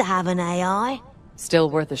ask to have an AI. Still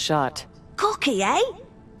worth a shot. Cocky, eh?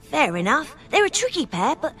 Fair enough. They're a tricky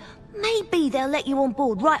pair, but maybe they'll let you on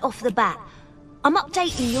board right off the bat. I'm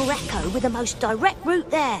updating your Echo with the most direct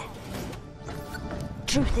route there.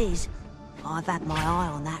 Truth is, I've had my eye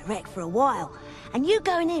on that wreck for a while, and you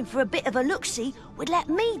going in for a bit of a look-see would let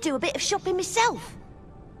me do a bit of shopping myself.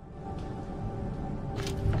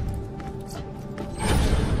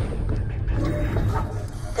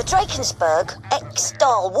 The Drakensberg,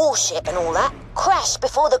 ex-Dahl warship and all that, crashed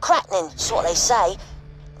before the crackening's what they say.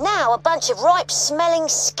 Now a bunch of ripe-smelling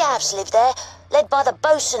scavs live there, led by the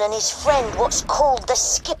bosun and his friend, what's called the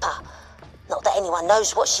skipper. Not that anyone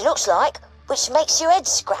knows what she looks like, which makes your head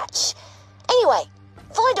scratch. Anyway,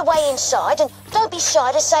 find a way inside and don't be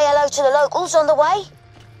shy to say hello to the locals on the way.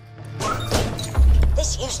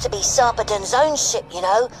 This used to be Sarpedon's own ship, you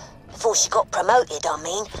know, before she got promoted, I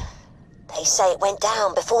mean. They say it went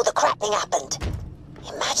down before the cracking happened.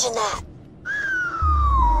 Imagine that.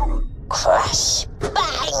 Crash.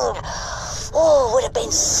 Bang! Oh, would have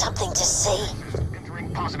been something to see.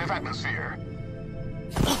 Entering positive atmosphere.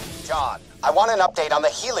 John, I want an update on the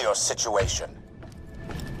Helios situation.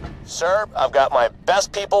 Sir, I've got my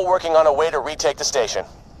best people working on a way to retake the station.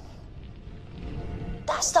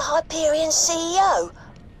 That's the Hyperion CEO.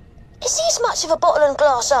 Is he as much of a bottle and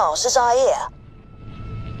glass arse as I hear?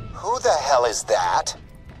 Who the hell is that?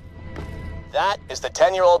 That is the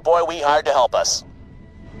 10-year-old boy we hired to help us.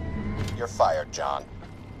 You're fired, John.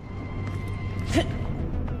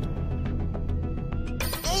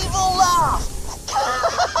 Evil laugh!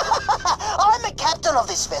 I'm the captain of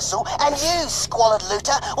this vessel, and you, squalid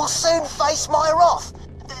looter, will soon face my wrath.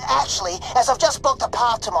 Actually, as I've just booked a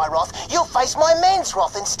path to my wrath, you'll face my men's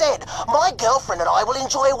wrath instead. My girlfriend and I will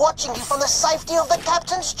enjoy watching you from the safety of the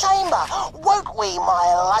captain's chamber. Won't we,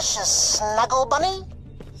 my luscious snuggle bunny?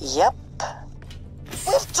 Yep.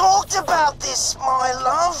 We've talked about this, my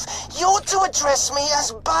love. You're to address me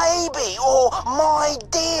as baby or my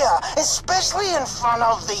dear, especially in front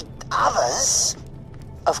of the others.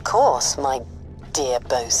 Of course, my dear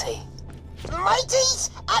Bosie. Mateys,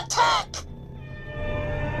 attack!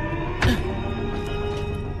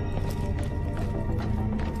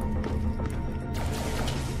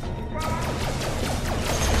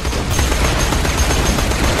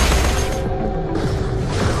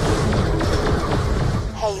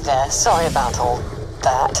 Hey there, sorry about all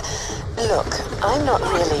that. Look, I'm not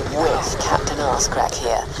really with Captain Arscrack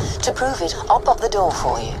here. To prove it, I'll pop the door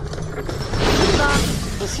for you.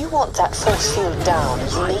 If you want that force field down,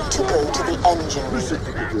 you need to go to the engine room.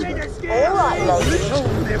 Alright,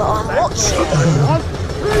 lady, but I'm watching.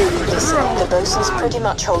 Listen, the bosun's pretty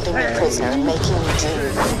much holding me prisoner and making me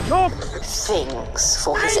do things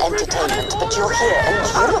for his entertainment, but you're here and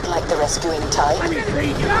you look like the rescuing type.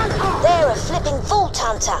 They're a flipping vault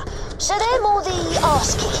hunter, so they're more the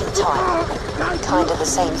arse-kicking type. Kind of the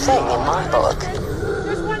same thing in my book.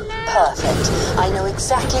 Perfect. I know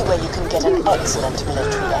exactly where you can get an excellent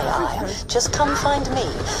military AI. Just come find me.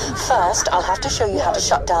 First, I'll have to show you how to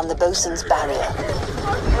shut down the bosun's barrier.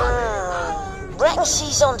 Reckon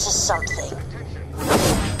she's onto something.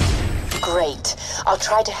 Great. I'll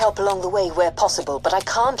try to help along the way where possible, but I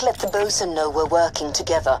can't let the bosun know we're working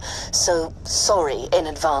together. So, sorry in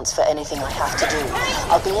advance for anything I have to do.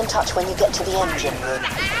 I'll be in touch when you get to the engine room.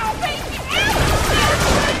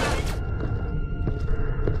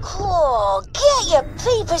 Oh, get your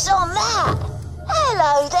peepers on that!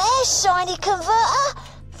 Hello there, shiny converter!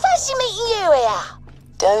 Fancy meeting you here.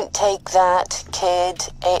 Don't take that, kid.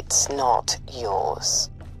 It's not yours.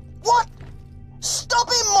 What? Stop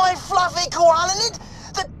him, my fluffy koalanid!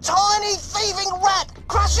 The tiny thieving rat!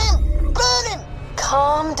 Crush him! Burn him!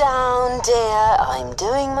 Calm down, dear. I'm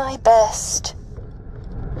doing my best.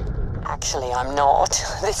 Actually, I'm not.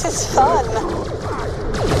 This is fun.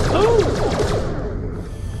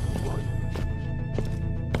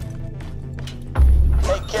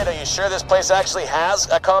 Hey kid, are you sure this place actually has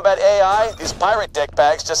a combat AI? These pirate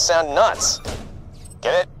dickbags just sound nuts.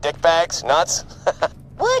 Get it? Dickbags? Nuts?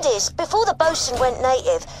 Word is, before the bosun went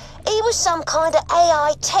native, he was some kind of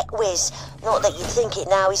AI tech whiz. Not that you'd think it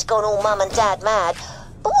now, he's gone all mum and dad mad.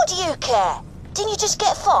 But what do you care? Didn't you just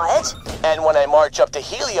get fired? And when I march up to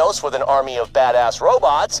Helios with an army of badass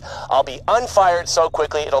robots, I'll be unfired so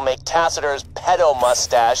quickly it'll make Tacitur's pedo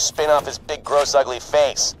mustache spin off his big gross ugly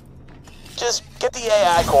face. Just get the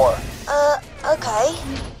AI core. Okay.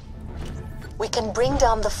 We can bring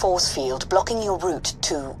down the force field, blocking your route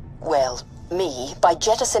to, well, me, by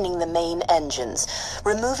jettisoning the main engines.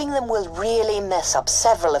 Removing them will really mess up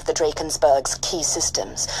several of the Drakensberg's key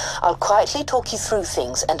systems. I'll quietly talk you through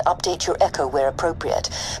things and update your echo where appropriate,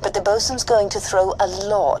 but the bosun's going to throw a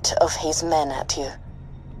lot of his men at you.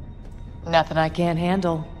 Nothing I can't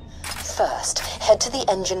handle. First, head to the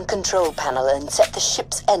engine control panel and set the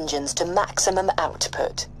ship's engines to maximum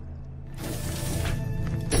output.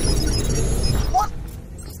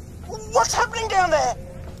 What's happening down there?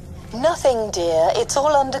 Nothing, dear. It's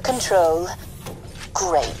all under control.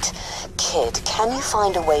 Great. Kid, can you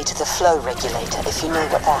find a way to the flow regulator if you know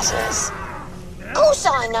what that is? Of course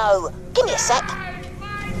I know. Give me a sec.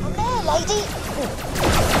 I'm there, lady.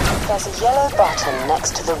 There's a yellow button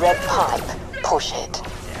next to the red pipe. Push it.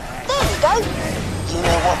 There you go. You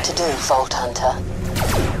know what to do, Vault Hunter.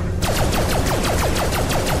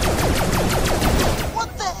 What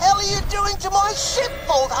the hell are you doing to my ship,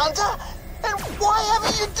 Vault Hunter? And why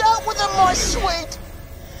haven't you dealt with them, my sweet?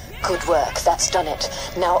 Good work, that's done it.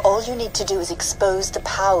 Now all you need to do is expose the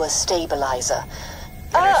power stabilizer.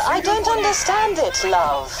 I don't understand it,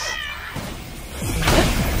 love.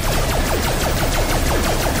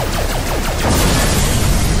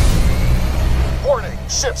 Warning,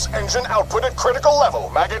 ship's engine output at critical level,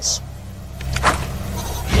 maggots.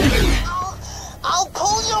 I'll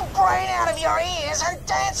pull your brain out of your ears and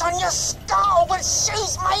dance on your skull with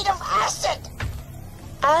shoes made of acid!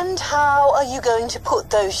 And how are you going to put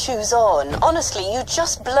those shoes on? Honestly, you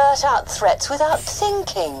just blurt out threats without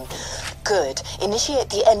thinking. Good. Initiate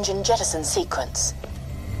the engine jettison sequence.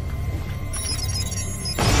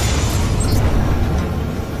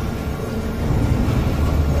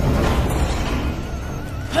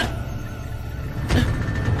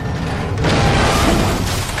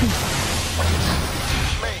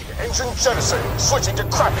 Engine jettison, switching to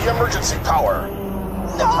crappy emergency power.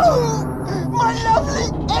 No! My lovely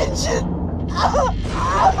engine!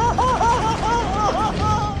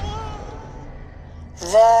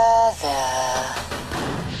 There.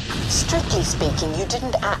 Strictly speaking, you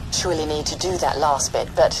didn't actually need to do that last bit,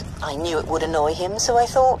 but I knew it would annoy him, so I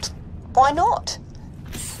thought, why not?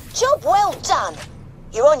 Job well done.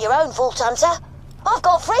 You're on your own, Vault Hunter. I've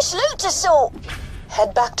got fresh loot to sort.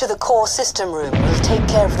 Head back to the core system room. We'll take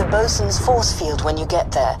care of the bosun's force field when you get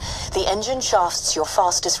there. The engine shaft's your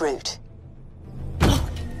fastest route.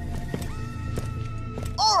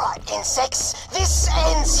 Alright, insects. This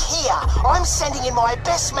ends here. I'm sending in my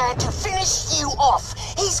best man to finish you off.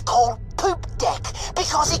 He's called Poop Deck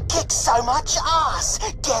because he kicks so much ass.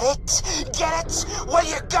 Get it? Get it? Well,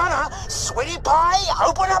 you're gonna. Sweetie Pie,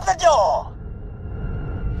 open up the door.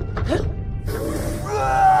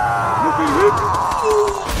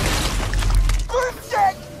 Poop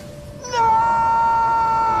Deck!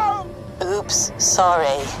 No! Oops,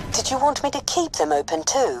 sorry. Did you want me to keep them open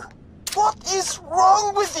too? What is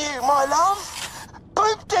wrong with you, my love?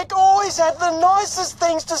 Poop Deck always had the nicest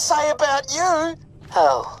things to say about you.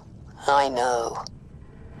 Oh, I know.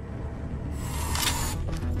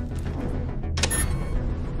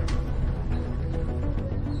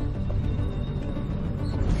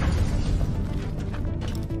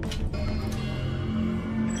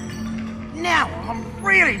 Now I'm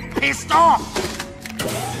really pissed off.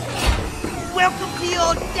 Welcome to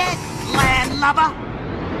your death, landlubber.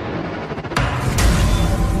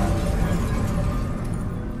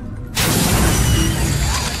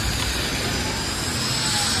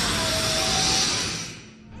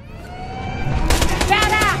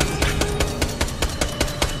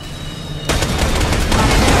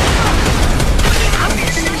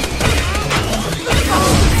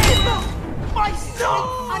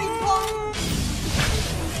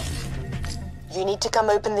 You need to come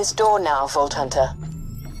open this door now, Vault Hunter.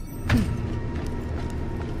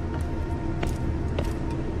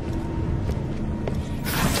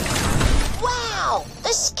 Wow!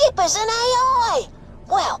 The skipper's an AI!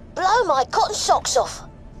 Well, blow my cotton socks off.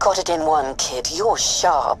 Got it in one, kid. You're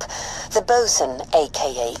sharp. The bosun,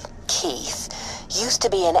 aka Keith, used to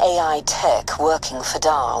be an AI tech working for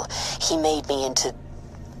Dahl. He made me into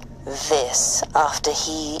this after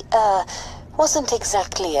he, wasn't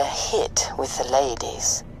exactly a hit with the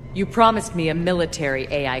ladies. You promised me a military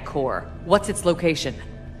AI core. What's its location?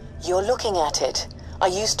 You're looking at it. I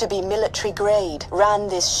used to be military grade, ran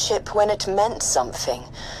this ship when it meant something,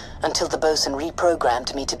 until the bosun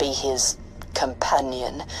reprogrammed me to be his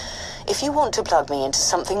companion. If you want to plug me into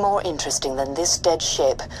something more interesting than this dead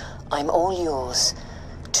ship, I'm all yours.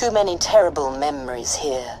 Too many terrible memories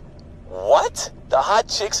here. What? The hot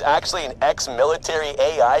chick's actually an ex-military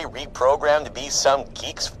AI reprogrammed to be some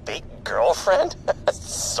geek's fake girlfriend?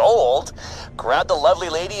 Sold. Grab the lovely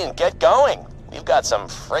lady and get going. We've got some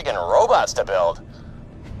friggin' robots to build.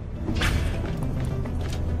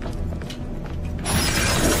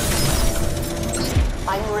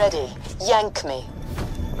 I'm ready. Yank me.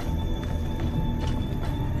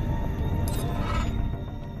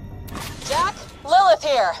 Jack, Lilith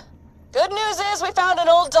here. Good news is we found an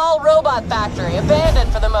old doll robot factory,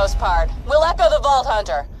 abandoned for the most part. We'll echo the Vault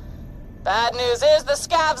Hunter. Bad news is the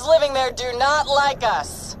scabs living there do not like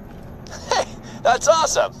us. Hey, that's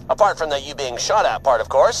awesome. Apart from the you being shot at part, of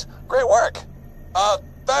course. Great work.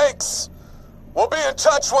 Thanks. We'll be in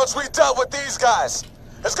touch once we dealt with these guys.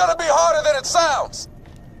 It's gonna be harder than it sounds.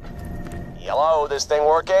 Hello, this thing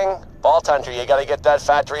working? Vault Hunter, you gotta get that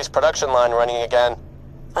factory's production line running again.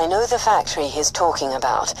 I know the factory he's talking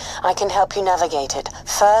about. I can help you navigate it.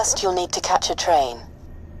 First, you'll need to catch a train.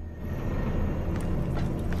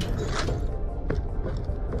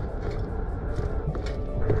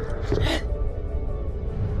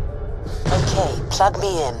 Okay, plug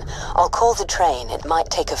me in. I'll call the train. It might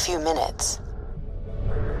take a few minutes.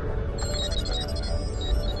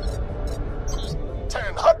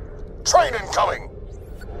 10 hut. Train incoming.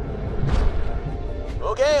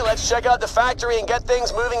 Okay, let's check out the factory and get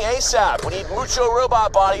things moving ASAP. We need mucho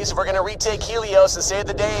robot bodies if we're gonna retake Helios and save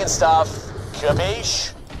the day and stuff.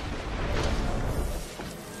 Capiche?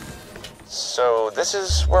 So this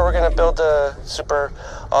is where we're gonna build a super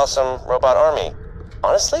awesome robot army.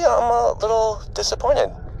 Honestly, I'm a little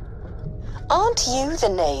disappointed. Aren't you the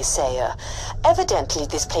naysayer? Evidently,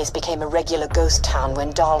 this place became a regular ghost town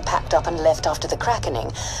when Dahl packed up and left after the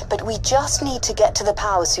Crackening, but we just need to get to the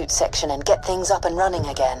power suit section and get things up and running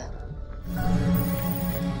again.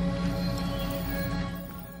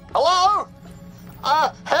 Hello?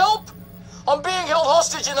 Help? I'm being held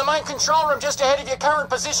hostage in the main control room just ahead of your current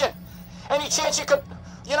position. Any chance you could,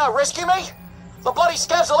 rescue me? The bloody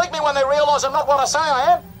scabs will lick me when they realise I'm not what I say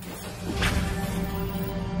I am.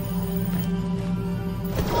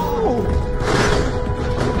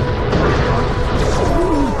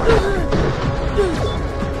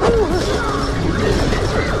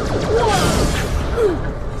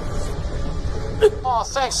 Oh,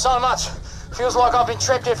 thanks so much. Feels like I've been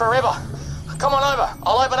trapped here forever. Come on over.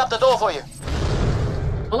 I'll open up the door for you.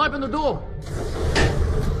 I'll open the door.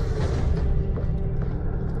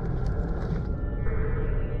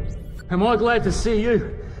 Am I glad to see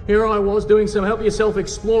you? Here I was doing some help-yourself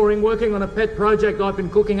exploring, working on a pet project I've been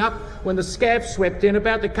cooking up, when the scabs swept in,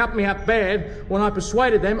 about to cut me up bad, when I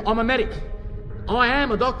persuaded them I'm a medic. I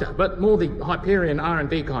am a doctor, but more the Hyperion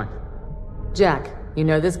R&D kind. Jack, you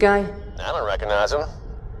know this guy? I don't recognize him.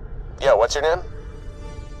 Yo, what's your name?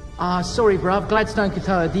 Sorry, bruv. Gladstone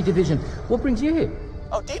Katoa, D-Division. What brings you here?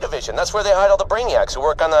 Oh, D-Division. That's where they hide all the brainiacs who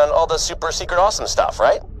work on all the super secret awesome stuff,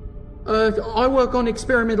 right? I work on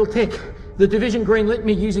experimental tech. The Division greenlit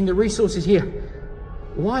me using the resources here.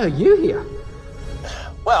 Why are you here?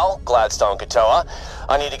 Well, Gladstone Katoa,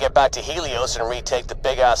 I need to get back to Helios and retake the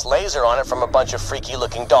big-ass laser on it from a bunch of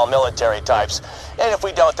freaky-looking doll military types. And if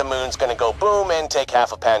we don't, the moon's gonna go boom and take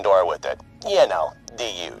half of Pandora with it. You know, the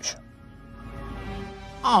huge.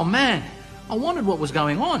 Oh, man. I wondered what was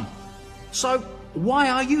going on. So, why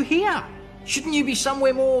are you here? Shouldn't you be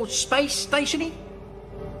somewhere more space stationy?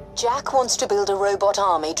 Jack wants to build a robot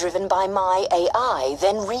army driven by my AI,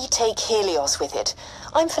 then retake Helios with it.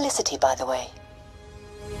 I'm Felicity, by the way.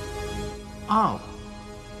 Oh.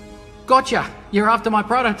 Gotcha. You're after my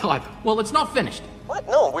prototype. Well, it's not finished. What?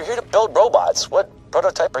 No, we're here to build robots. What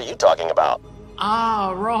prototype are you talking about?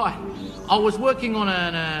 Ah, right. I was working on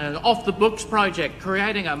an off-the-books project,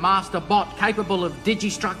 creating a master bot capable of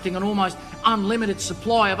digistructing an almost unlimited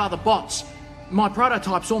supply of other bots. My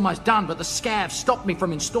prototype's almost done, but the scavs stopped me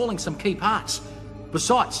from installing some key parts.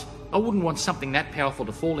 Besides, I wouldn't want something that powerful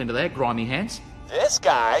to fall into their grimy hands. This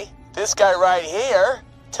guy right here.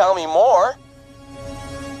 Tell me more.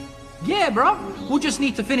 Yeah, bro. We'll just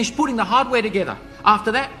need to finish putting the hardware together.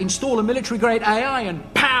 After that, install a military-grade AI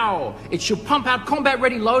and pow! It should pump out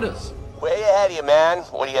combat-ready loaders. Way ahead of you, man.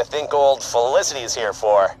 What do you think old Felicity's here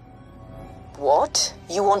for? What?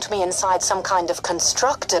 You want me inside some kind of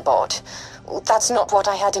constructor bot? That's not what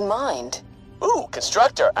I had in mind. Ooh,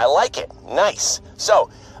 constructor. I like it. Nice. So,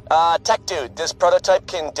 tech dude, this prototype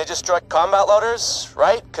can digistruct combat loaders,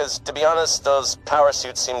 right? Because, to be honest, those power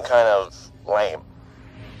suits seem kind of lame.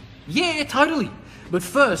 Yeah, totally. But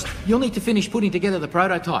first, you'll need to finish putting together the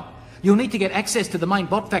prototype. You'll need to get access to the main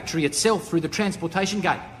bot factory itself through the transportation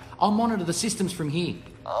gate. I'll monitor the systems from here.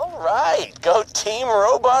 All right. Go Team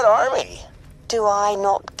Robot Army. Do I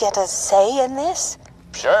not get a say in this?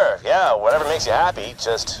 Sure, yeah, whatever makes you happy.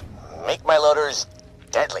 Just make my loaders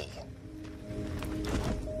deadly.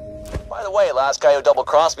 By the way, last guy who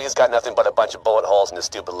double-crossed me has got nothing but a bunch of bullet holes and a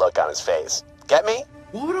stupid look on his face. Get me?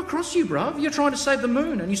 Why would I cross you, bruv? You're trying to save the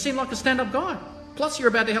moon, and you seem like a stand-up guy. Plus, you're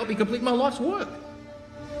about to help me complete my life's work.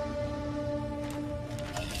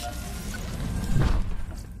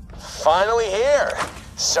 Finally here.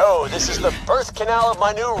 So, this is the birth canal of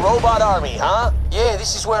my new robot army, huh? Yeah,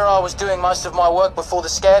 this is where I was doing most of my work before the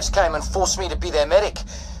scavs came and forced me to be their medic.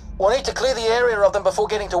 We'll need to clear the area of them before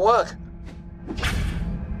getting to work.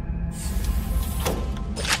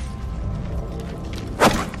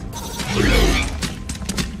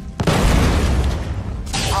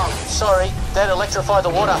 Oh, sorry. That electrified the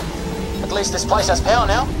water. At least this place has power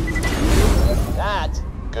now. That,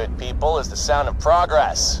 good people, is the sound of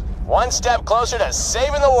progress. One step closer to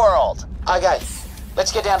saving the world. Okay,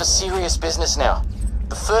 let's get down to serious business now.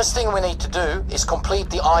 The first thing we need to do is complete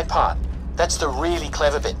the eye part. That's the really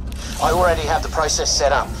clever bit. I already have the process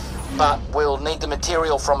set up, but we'll need the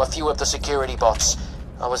material from a few of the security bots.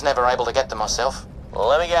 I was never able to get them myself.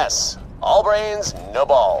 Let me guess. All brains, no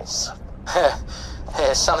balls.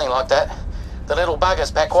 Yeah, something like that. The little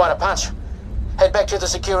buggers pack quite a punch. Head back to the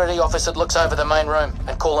security office that looks over the main room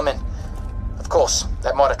and call them in. Of course,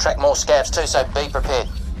 that might attract more scavs too, so be prepared.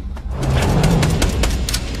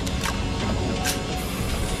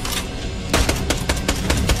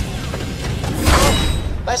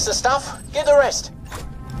 That's the stuff. Get the rest.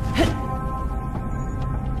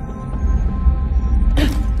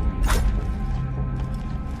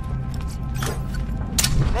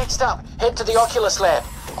 Next up, head to the Oculus lab.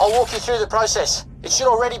 I'll walk you through the process. It should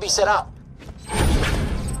already be set up.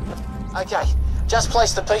 Okay, just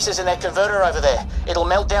place the pieces in that converter over there. It'll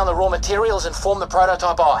melt down the raw materials and form the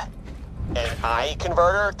prototype eye. An eye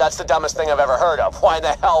converter? That's the dumbest thing I've ever heard of. Why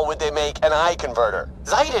the hell would they make an eye converter?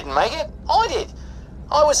 They didn't make it. I did.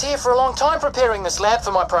 I was here for a long time preparing this lab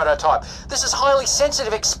for my prototype. This is highly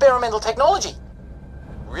sensitive experimental technology.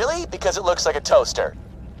 Really? Because it looks like a toaster.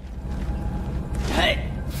 Hey.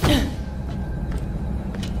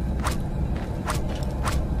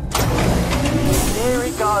 There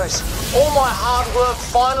it goes. All my hard work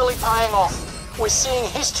finally paying off. We're seeing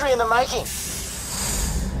history in the making.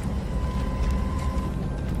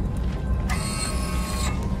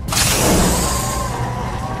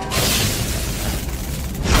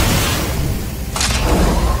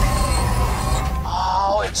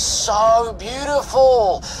 Oh, it's so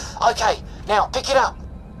beautiful. Okay, now pick it up.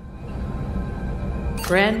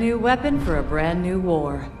 Brand new weapon for a brand new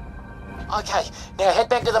war. Okay, now head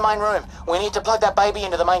back to the main room. We need to plug that baby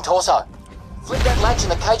into the main torso. Flip that latch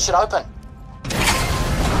and the cage should open.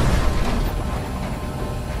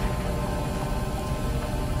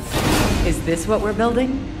 Is this what we're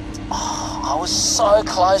building? Oh, I was so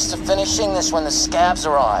close to finishing this when the scavs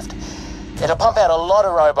arrived. It'll pump out a lot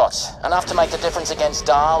of robots, enough to make the difference against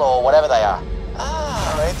Dahl or whatever they are.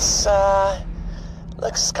 Oh, it's,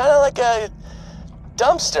 looks kind of like a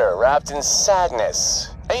dumpster wrapped in sadness.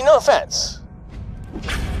 Hey, no offense.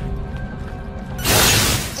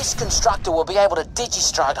 This constructor will be able to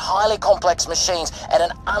digistruct highly complex machines at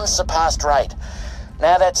an unsurpassed rate.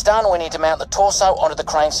 Now that's done, we need to mount the torso onto the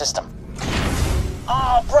crane system.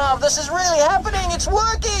 Oh, bruv, this is really happening. It's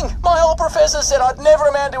working. My old professor said I'd never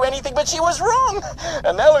amount to anything, but she was wrong.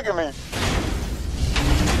 And now look at me.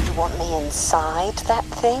 You want me inside that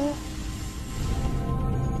thing?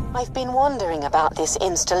 I've been wondering about this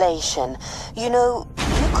installation. You know,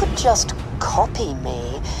 you could just copy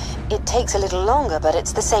me. It takes a little longer, but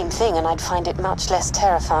it's the same thing, and I'd find it much less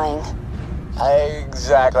terrifying.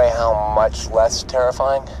 Exactly how much less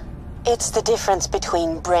terrifying? It's the difference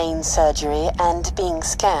between brain surgery and being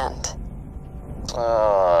scanned.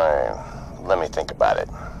 let me think about it.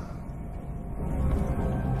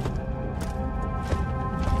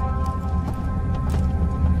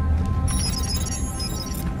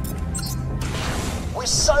 We're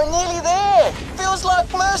so nearly there! Feels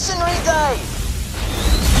like mercenary day!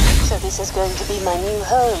 So this is going to be my new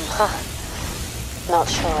home, huh? Not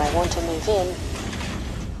sure I want to move in.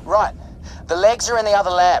 Right. The legs are in the other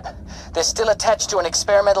lab. They're still attached to an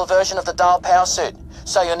experimental version of the dial power suit,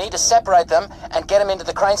 so you'll need to separate them and get them into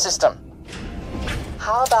the crane system.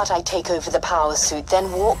 How about I take over the power suit,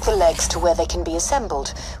 then walk the legs to where they can be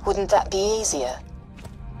assembled? Wouldn't that be easier?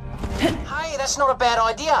 Hey, that's not a bad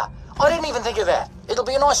idea. I didn't even think of that. It'll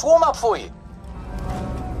be a nice warm-up for you.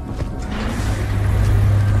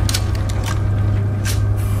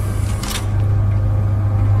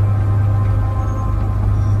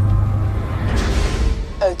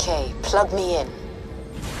 Okay, plug me in.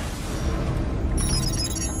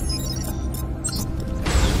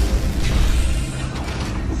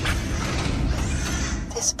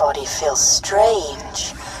 This body feels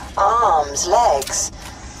strange. Arms, legs.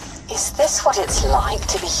 Is this what it's like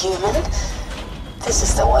to be human? This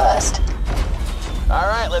is the worst.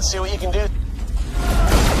 Alright, let's see what you can do.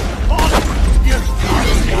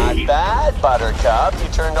 Not bad, Buttercup. You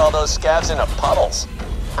turned all those scabs into puddles.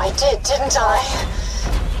 I did, didn't I?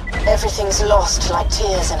 Everything's lost like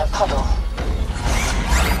tears in a puddle.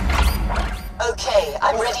 Okay,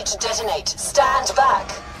 I'm ready to detonate. Stand back.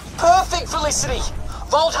 Perfect, Felicity!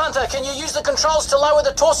 Vault Hunter, can you use the controls to lower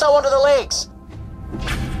the torso onto the legs?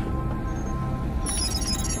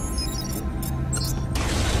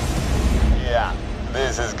 Yeah,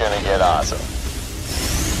 this is gonna get awesome.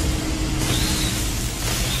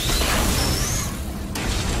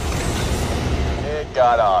 It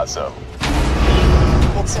got awesome.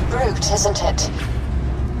 It's a brute, isn't it?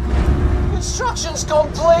 Construction's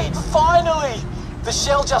complete, finally! The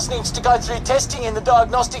shell just needs to go through testing in the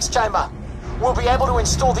diagnostics chamber. We'll be able to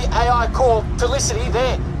install the AI core Felicity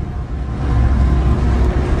there.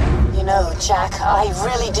 You know, Jack, I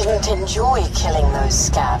really didn't enjoy killing those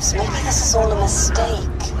scabs. Maybe this is all a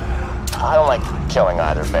mistake. I don't like killing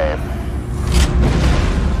either, babe.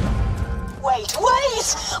 Wait!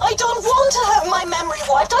 I don't want to have my memory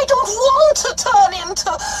wiped. I don't want to turn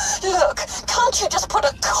into... Look, can't you just put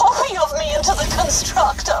a copy of me into the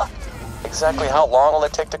constructor? Exactly how long will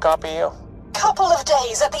it take to copy you? Couple of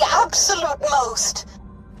days at the absolute most.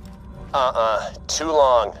 Too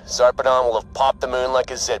long. Zarpedon will have popped the moon like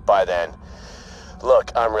a zit by then.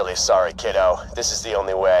 Look, I'm really sorry, kiddo. This is the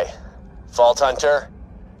only way. Vault Hunter,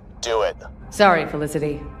 do it. Sorry,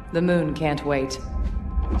 Felicity. The moon can't wait.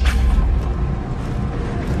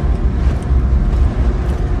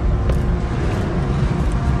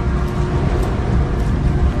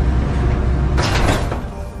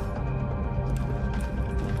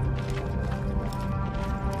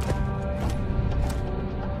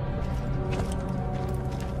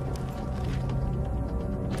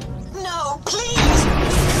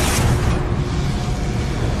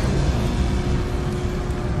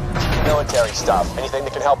 Military stuff. Anything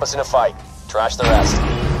that can help us in a fight. Trash the rest.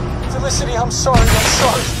 Felicity, I'm sorry.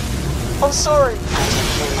 I'm sorry. I can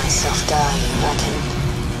hear myself dying. I can...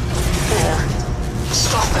 No.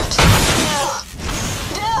 Stop it. No!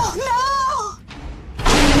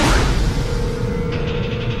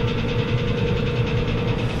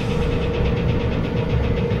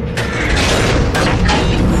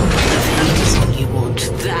 That is what you want.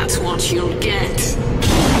 That's what you'll get.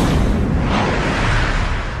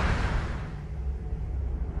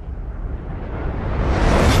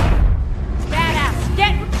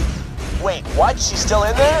 Wait, what? She's still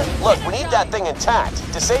in there? Look, we need that thing intact.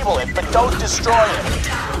 Disable it, but don't destroy it.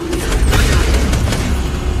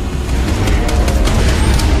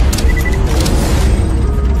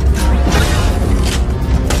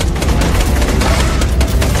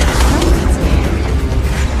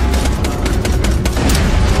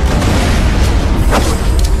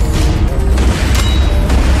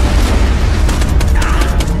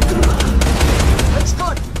 That's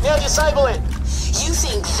good. Now disable it. You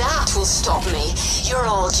think that will stop me? You're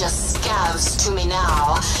all just scabs to me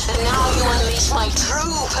now. And now you unleash my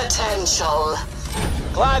true potential.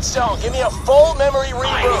 Gladstone, give me a full memory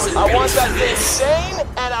reboot. I want that thing sane,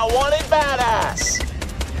 and I want it badass.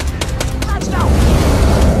 Gladstone!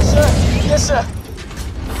 Sir, yes, sir.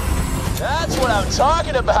 That's what I'm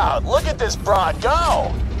talking about. Look at this broad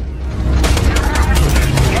go.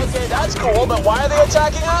 Okay, that's cool, but why are they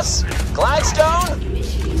attacking us? Gladstone?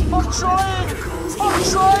 I'm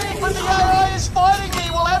trying, but the AI is fighting me.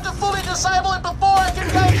 We'll have to fully disable it before I can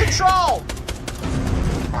gain control.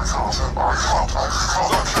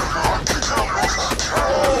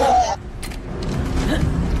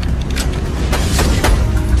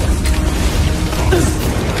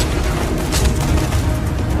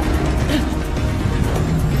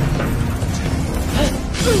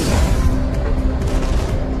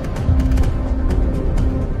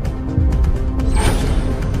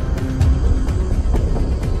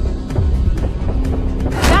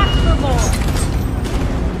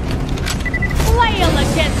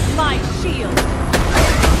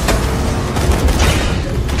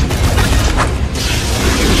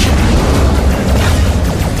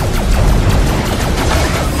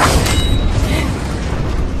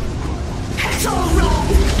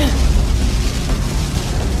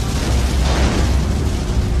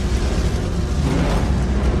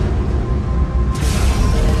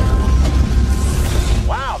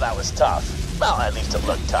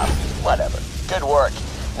 would look tough. Whatever. Good work.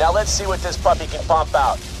 Now let's see what this puppy can pump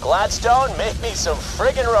out. Gladstone, make me some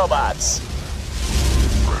friggin' robots.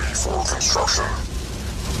 Ready for construction.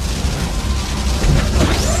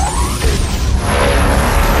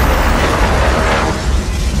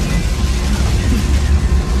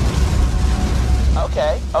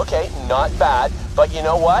 Okay, not bad. But you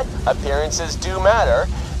know what? Appearances do matter.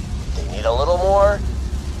 They need a little more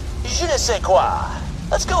je ne sais quoi.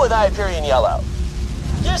 Let's go with Hyperion Yellow.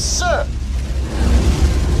 Yes, sir.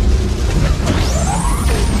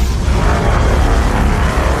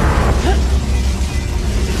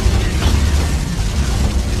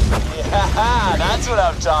 Yeah, that's what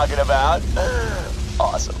I'm talking about.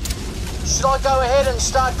 Awesome. Should I go ahead and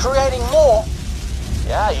start creating more?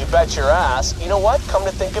 Yeah, you bet your ass. You know what? Come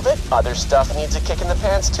to think of it, other stuff needs a kick in the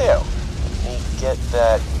pants too. Let me get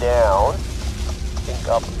that down. Think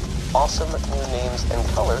of awesome new names and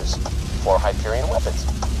colors for Hyperion weapons.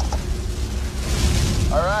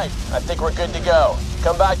 Alright, I think we're good to go.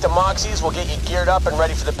 Come back to Moxie's, we'll get you geared up and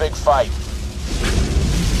ready for the big fight.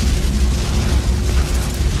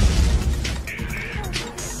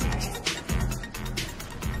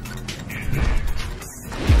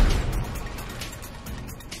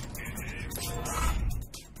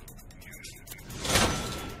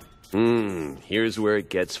 Here's where it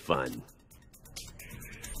gets fun.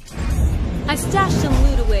 I stashed some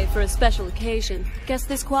loot away for a special occasion. Guess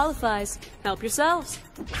this qualifies. Help yourselves.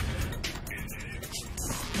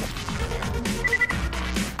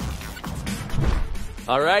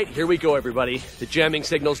 Alright, here we go, everybody. The jamming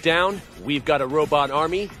signal's down, we've got a robot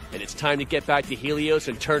army, and it's time to get back to Helios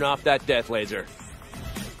and turn off that death laser.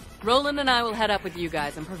 Roland and I will head up with you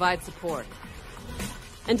guys and provide support.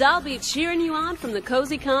 And I'll be cheering you on from the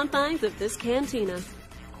cozy confines of this cantina.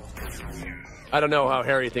 I don't know how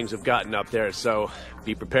hairy things have gotten up there, so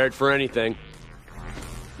be prepared for anything.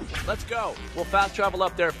 Let's go. We'll fast travel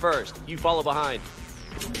up there first. You follow behind.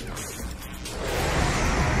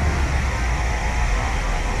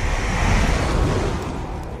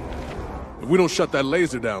 If we don't shut that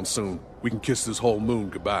laser down soon, we can kiss this whole moon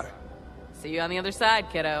goodbye. See you on the other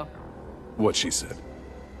side, kiddo. What she said.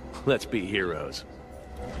 Let's be heroes.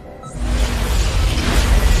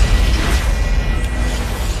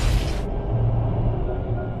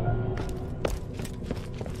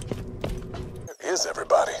 Where is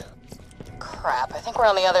everybody? Crap, I think we're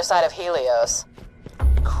on the other side of Helios.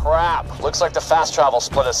 Crap. Looks like the fast travel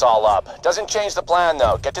split us all up. Doesn't change the plan,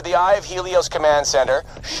 though. Get to the Eye of Helios Command Center,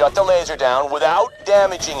 shut the laser down without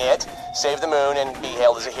damaging it, save the moon, and be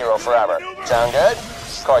hailed as a hero forever. Sound good?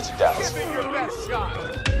 Of course it does.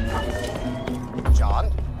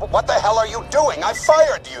 John, what the hell are you doing? I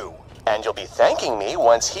fired you! And you'll be thanking me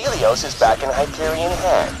once Helios is back in Hyperion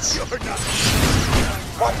hands.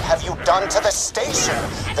 What have you done to the station?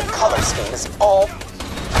 The color scheme is all...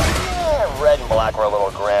 Red and black were a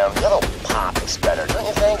little grand. The other pop is better, don't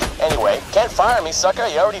you think? Anyway, can't fire me, sucker.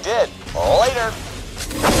 You already did. Later.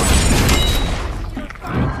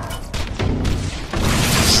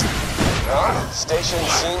 Station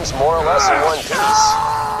seems more or less in one piece.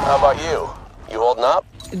 How about you? You holding up?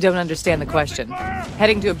 Don't understand the question.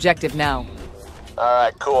 Heading to objective now.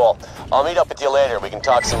 Alright, cool. I'll meet up with you later. We can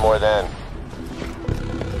talk some more then.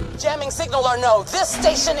 Jamming signal or no, this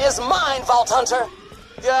station is mine, Vault Hunter!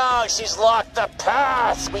 Yo, she's locked the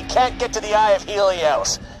path! We can't get to the Eye of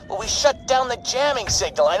Helios. Well, we shut down the jamming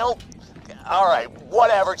signal. I don't... Alright,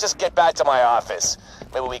 whatever. Just get back to my office.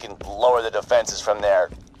 Maybe we can lower the defenses from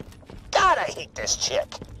there. God, I hate this chick.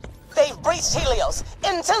 They've breached Helios.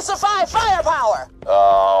 Intensify firepower!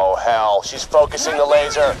 Oh, hell. She's focusing the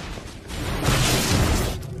laser.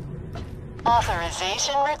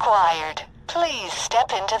 Authorization required. Please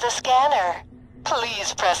step into the scanner.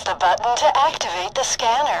 Please press the button to activate the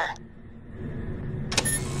scanner.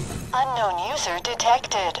 Unknown user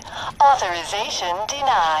detected. Authorization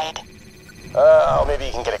denied. Oh, maybe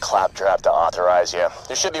you can get a claptrap to authorize you.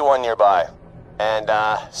 There should be one nearby. And,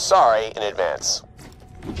 sorry in advance.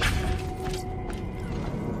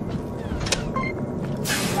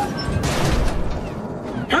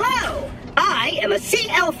 Hello! I am a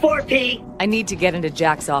CL4P. I need to get into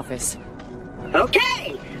Jack's office.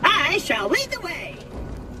 Okay, I shall lead the way.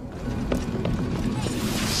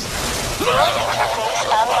 Interface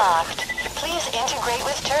unlocked. Please integrate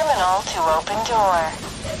with terminal to open door.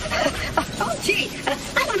 Oh, gee,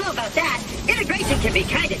 I don't know about that. Integration can be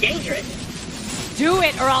kind of dangerous. Do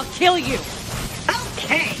it or I'll kill you!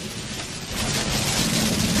 Okay.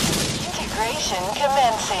 Integration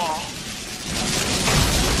commencing.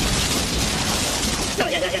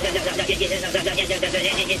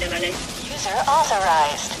 User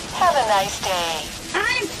authorized. Have a nice day.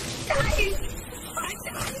 I'm dying.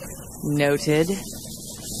 Noted.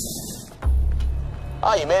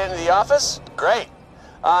 Oh, you made it into the office? Great.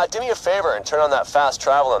 Do me a favor and turn on that fast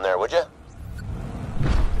travel in there, would you?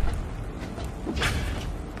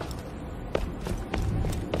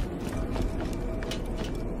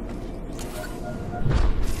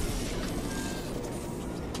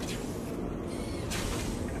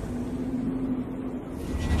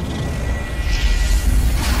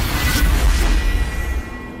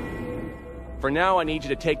 For now, I need you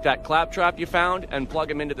to take that claptrap you found and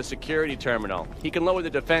plug him into the security terminal. He can lower the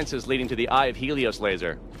defenses leading to the Eye of Helios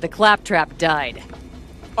laser. The claptrap died.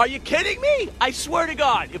 Are you kidding me? I swear to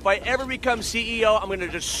God, if I ever become CEO, I'm gonna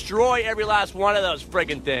destroy every last one of those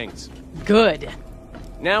friggin' things. Good.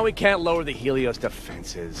 Now we can't lower the Helios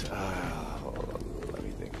defenses. Let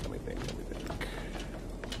me think.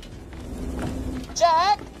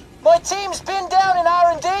 Jack, my team's pinned down in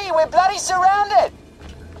R&D. We're bloody surrounded.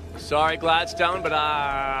 Sorry, Gladstone, but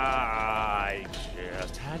I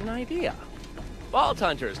just had an idea. Vault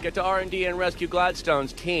Hunters, get to R&D and rescue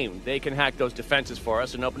Gladstone's team. They can hack those defenses for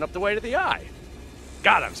us and open up the way to the Eye.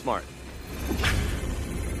 God, I'm smart.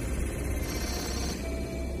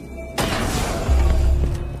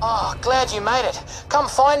 Oh, glad you made it. Come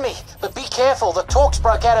find me, but be careful. The Torques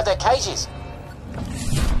broke out of their cages.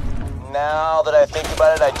 Now that I think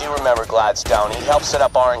about it, I do remember Gladstone. He helped set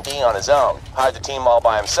up R&D on his own. Hired the team all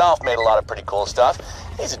by himself, made a lot of pretty cool stuff.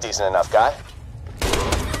 He's a decent enough guy.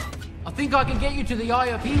 I think I can get you to the Eye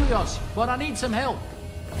of Helios, but I need some help.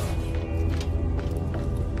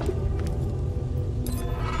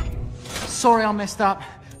 Sorry I messed up.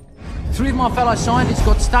 3 of my fellow scientists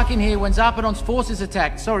got stuck in here when Zarpedon's forces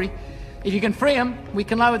attacked. Sorry. If you can free them, we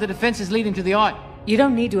can lower the defenses leading to the Eye. You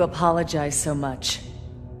don't need to apologize so much.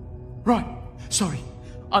 Right. Sorry.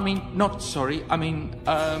 Not sorry.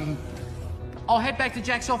 I'll head back to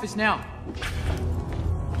Jack's office now.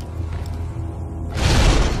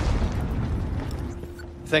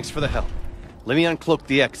 Thanks for the help. Let me uncloak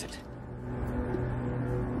the exit.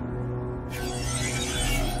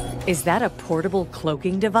 Is that a portable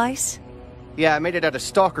cloaking device? Yeah, I made it out of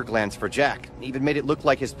stalker glands for Jack. Even made it look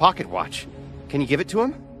like his pocket watch. Can you give it to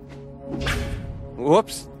him?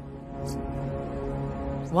 Whoops.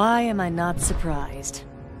 Why am I not surprised?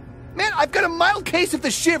 Man, I've got a mild case of the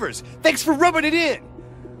shivers. Thanks for rubbing it in.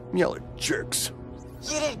 Y'all are jerks.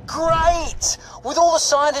 You did great! With all the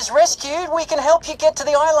scientists rescued, we can help you get to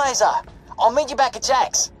the eye laser. I'll meet you back at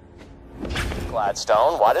Jack's.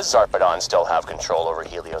 Gladstone, why does Zarpedon still have control over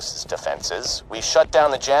Helios' defenses? We shut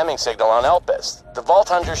down the jamming signal on Elpis. The Vault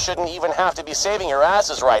Hunters shouldn't even have to be saving your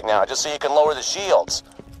asses right now just so you can lower the shields.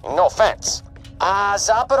 No offense.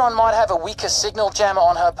 Zarpedon might have a weaker signal jammer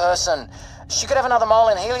on her person. She could have another mole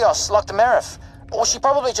in Helios, like the Merif. Or she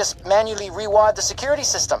probably just manually rewired the security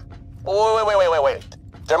system. Wait.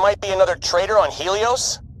 There might be another traitor on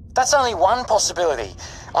Helios? That's only one possibility.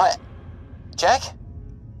 Jack?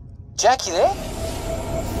 Jack, you there?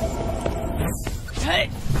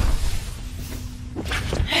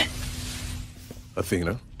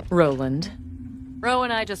 Athena? Roland. Ro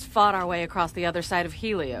and I just fought our way across the other side of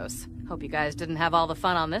Helios. Hope you guys didn't have all the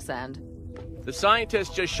fun on this end. The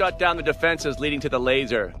scientists just shut down the defenses leading to the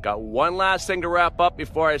laser. Got one last thing to wrap up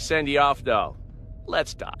before I send you off, though.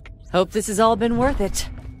 Let's talk. Hope this has all been worth it.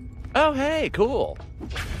 Oh, hey, cool.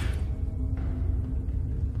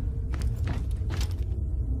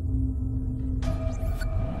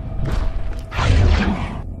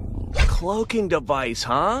 Cloaking device,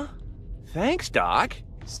 huh? Thanks, Doc.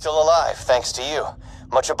 Still alive, thanks to you.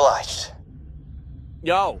 Much obliged.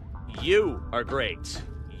 Yo, you are great.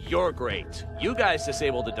 You're great. You guys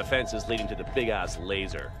disabled the defenses leading to the big-ass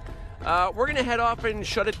laser. We're gonna head off and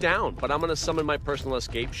shut it down, but I'm gonna summon my personal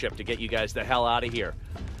escape ship to get you guys the hell out of here.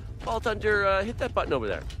 Vault Hunter, hit that button over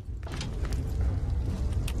there.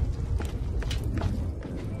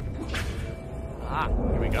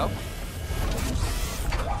 Here we go.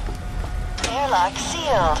 Airlock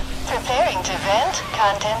sealed. Preparing to vent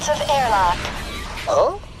contents of airlock.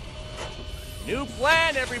 Oh? New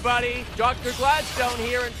plan, everybody. Dr. Gladstone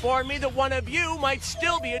here informed me that one of you might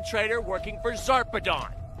still be a traitor working for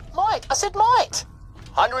Zarpedon. Might. I said might.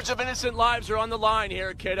 Hundreds of innocent lives are on the line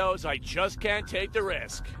here, kiddos. I just can't take the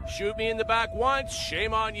risk. Shoot me in the back once,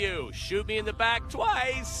 shame on you. Shoot me in the back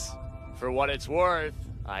twice. For what it's worth,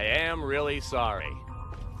 I am really sorry.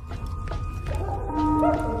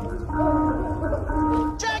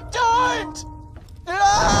 Jack, don't!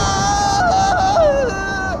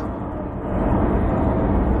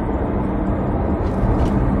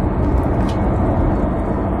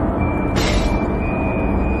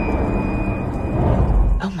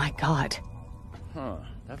 Oh my God.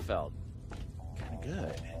 felt kind of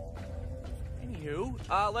good.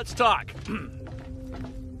 Anywho, let's talk.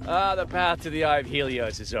 The path to the Eye of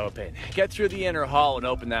Helios is open. Get through the inner hall and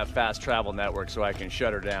open that fast travel network so I can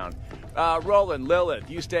shut her down. Roland, Lilith,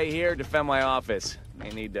 you stay here, defend my office. May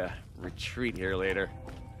need to retreat here later.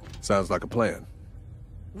 Sounds like a plan.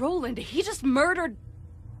 Roland, he just murdered...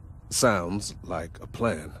 Sounds like a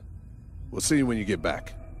plan. We'll see you when you get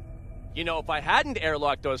back. You know, if I hadn't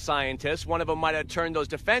airlocked those scientists, one of them might have turned those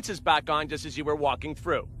defenses back on just as you were walking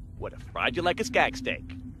through. Would have fried you like a skag steak.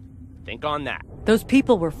 Think on that. Those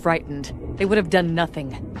people were frightened. They would have done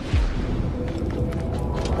nothing.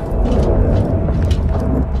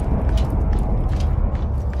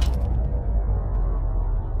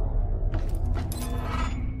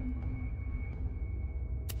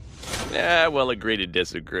 Yeah, we'll agree to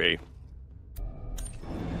disagree.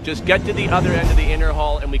 Just get to the other end of the inner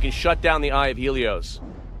hall and we can shut down the Eye of Helios.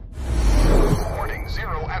 Warning,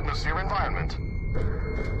 0 atmosphere environment.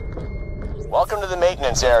 Welcome to the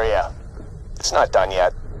maintenance area. It's not done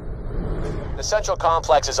yet. The central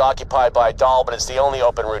complex is occupied by a doll, but it's the only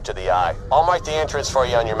open route to the Eye. I'll mark the entrance for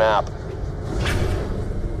you on your map.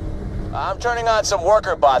 I'm turning on some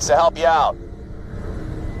worker bots to help you out.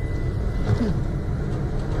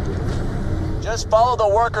 Just follow the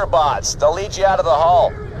worker bots. They'll lead you out of the hall.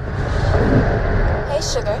 Hey,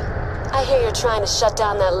 Sugar. I hear you're trying to shut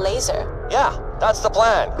down that laser. Yeah, that's the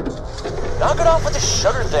plan. Knock it off with the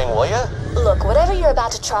sugar thing, will you? Look, whatever you're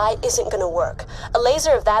about to try isn't gonna work. A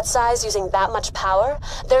laser of that size using that much power,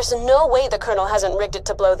 there's no way the Colonel hasn't rigged it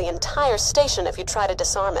to blow the entire station if you try to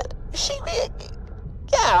disarm it.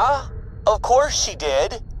 Yeah, of course she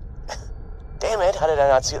did. Damn it, how did I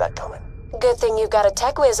not see that coming? Good thing you've got a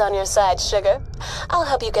tech whiz on your side, Sugar. I'll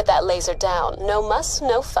help you get that laser down. No muss,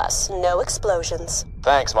 no fuss, no explosions.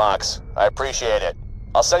 Thanks, Mox. I appreciate it.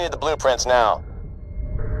 I'll send you the blueprints now.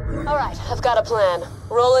 Alright, I've got a plan.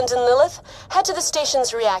 Roland and Lilith, head to the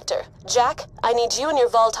station's reactor. Jack, I need you and your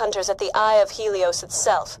Vault Hunters at the Eye of Helios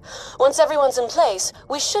itself. Once everyone's in place,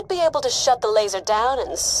 we should be able to shut the laser down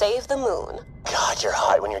and save the moon. God, you're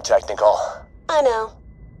hot when you're technical. I know.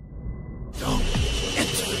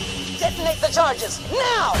 Detonate the charges,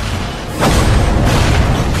 now!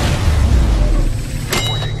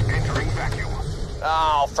 Entering vacuum.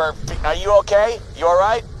 Oh, are you okay? You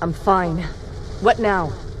alright? I'm fine. What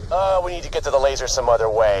now? We need to get to the laser some other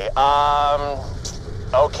way.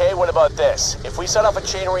 Okay, what about this? If we set off a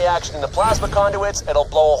chain reaction in the plasma conduits, it'll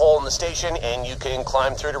blow a hole in the station and you can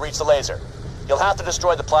climb through to reach the laser. You'll have to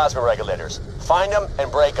destroy the plasma regulators. Find them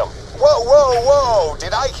and break them. Whoa, whoa, whoa!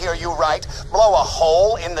 Did I hear you right? Blow a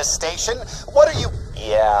hole in the station? What are you...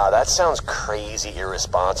 Yeah, that sounds crazy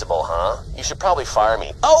irresponsible, huh? You should probably fire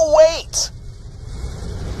me. Oh, wait!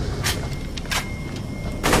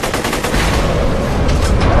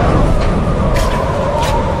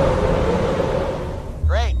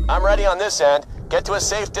 Great, I'm ready on this end. Get to a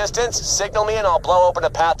safe distance, signal me, and I'll blow open a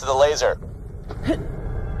path to the laser.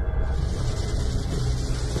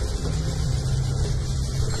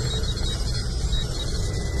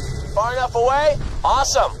 Far enough away?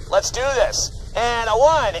 Awesome. Let's do this. And a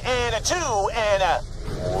 1, and a 2, and a...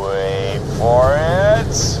 Wait for it.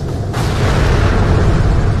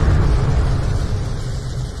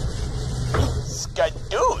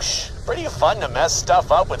 Skadoosh. Pretty fun to mess stuff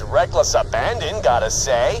up with reckless abandon, gotta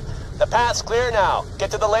say. The path's clear now. Get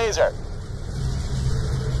to the laser.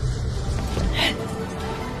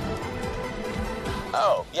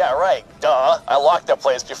 Oh, yeah, right. Duh. I locked the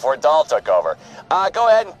place before Dahl took over. Go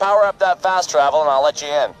ahead and power up that fast travel and I'll let you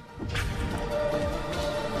in.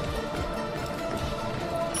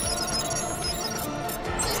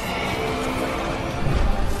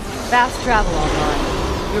 Fast travel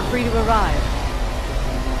online. You're free to arrive.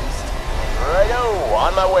 Righto,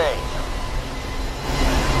 on my way.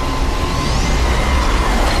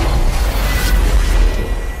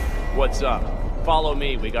 What's up? Follow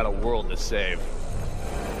me, we got a world to save.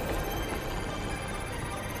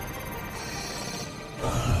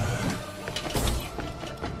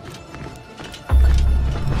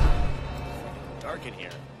 Dark in here.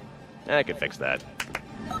 I can fix that.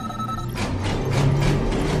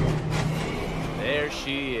 There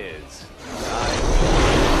she is.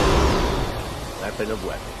 Weapon of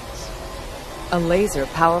weapons. A laser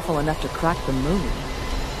powerful enough to crack the moon.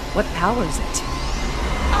 What powers it?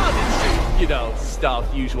 You know,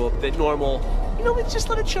 stuff, usual, the normal. You know, let's just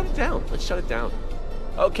let it shut it down. Let's shut it down.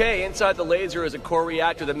 Okay, inside the laser is a core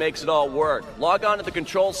reactor that makes it all work. Log on to the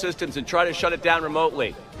control systems and try to shut it down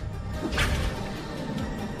remotely.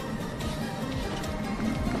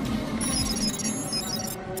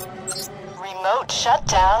 Remote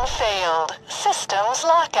shutdown failed. Systems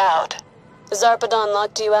lockout. Zarpedon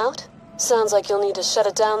locked you out? Sounds like you'll need to shut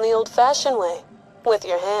it down the old-fashioned way. With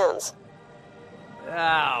your hands.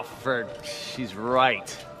 Oh, she's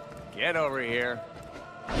right. Get over here.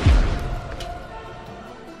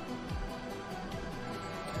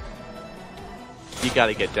 You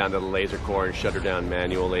gotta get down to the laser core and shut her down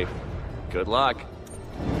manually. Good luck.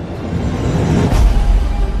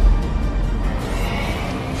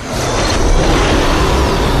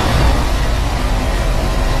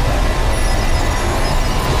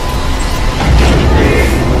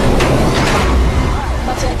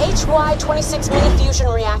 That's an HY-26 mini fusion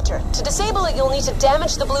reactor. To disable it, you'll need to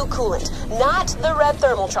damage the blue coolant, not the red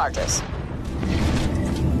thermal charges.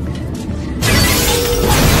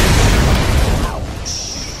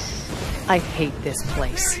 I hate this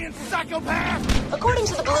place. According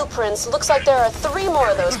to the blueprints, looks like there are 3 more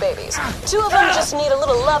of those babies. 2 of them just need a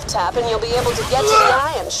little love tap and you'll be able to get to the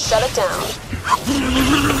eye and shut it down.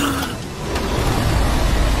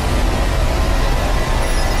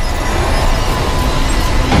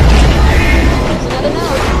 Here's another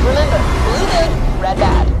note. Remember, blue good, red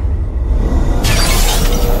bad.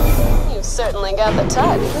 You've certainly got the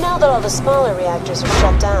touch. Now that all the smaller reactors are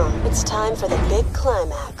shut down, it's time for the big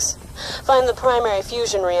climax. Find the primary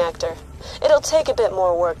fusion reactor. It'll take a bit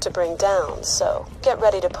more work to bring down, so get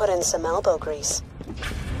ready to put in some elbow grease.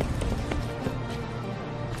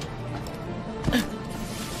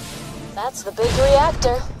 That's the big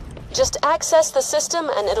reactor. Just access the system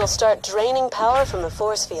and it'll start draining power from the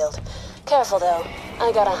force field. Careful though,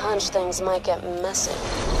 I got a hunch things might get messy.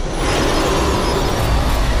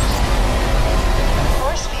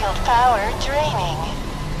 Force field power draining.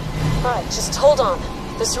 Alright, just hold on.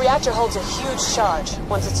 This reactor holds a huge charge.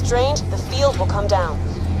 Once it's drained, the field will come down.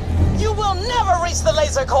 You will never reach the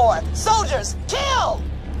laser core! Soldiers, kill!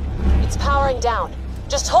 It's powering down.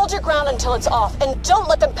 Just hold your ground until it's off, and don't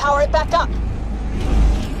let them power it back up!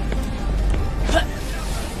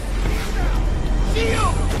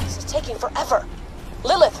 This is taking forever.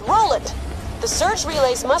 Lilith, Roland! The surge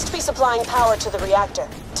relays must be supplying power to the reactor.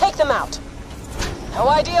 Take them out. No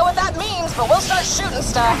idea what that means, but we'll start shooting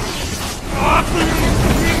stuff.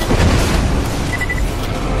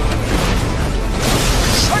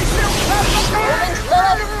 Roland,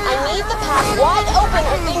 Lilith, I need the path wide open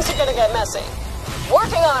or things are gonna get messy.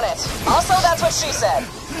 Working on it. Also, that's what she said.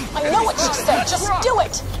 I know what she said, just do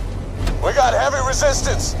it! We got heavy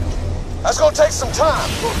resistance. That's gonna take some time.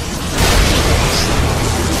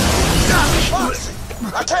 Foxy,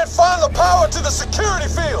 I can't find the power to the security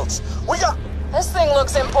fields. We got... This thing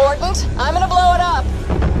looks important. I'm gonna blow it up.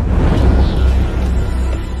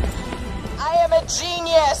 I am a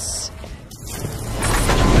genius.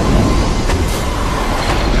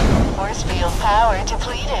 Force field power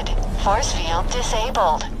depleted. Force field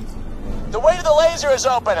disabled. The way to the laser is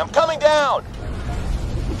open. I'm coming down.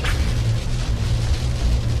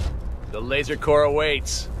 The laser core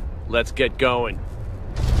awaits. Let's get going.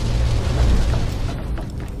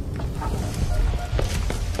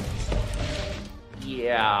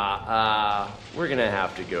 Yeah, we're gonna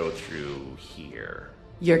have to go through here.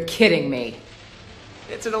 You're kidding me.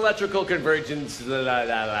 It's an electrical convergence.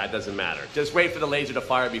 That doesn't matter. Just wait for the laser to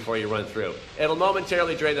fire before you run through. It'll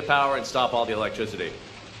momentarily drain the power and stop all the electricity.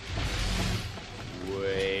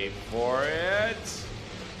 Wait for it.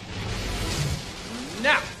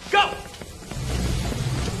 Now, go!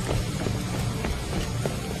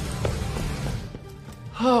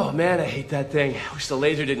 Oh man, I hate that thing. I wish the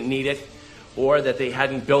laser didn't need it. Or that they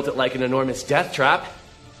hadn't built it like an enormous death trap.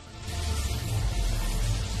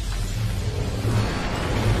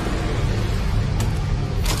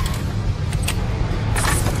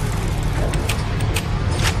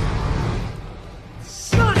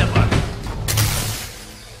 Son of a...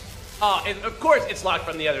 Oh, and of course it's locked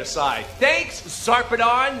from the other side. Thanks,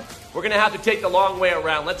 Zarpedon. We're gonna have to take the long way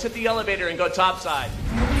around. Let's hit the elevator and go topside.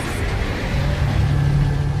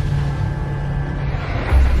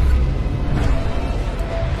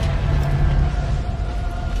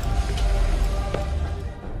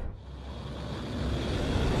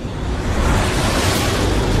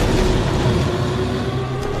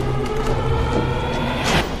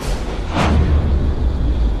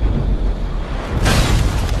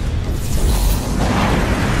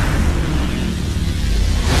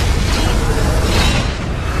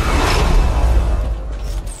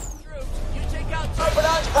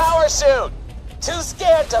 Suit. Too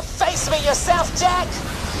scared to face me yourself, Jack?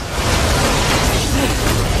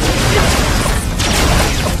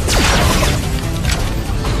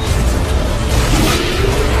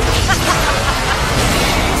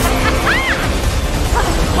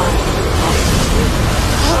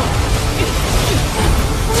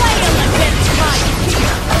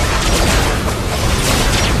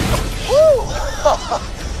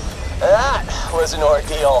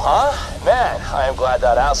 deal, huh? Man, I am glad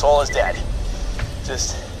that asshole is dead.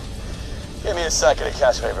 Just give me a second to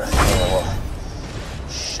catch my breath, and then we'll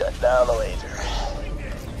shut down the laser.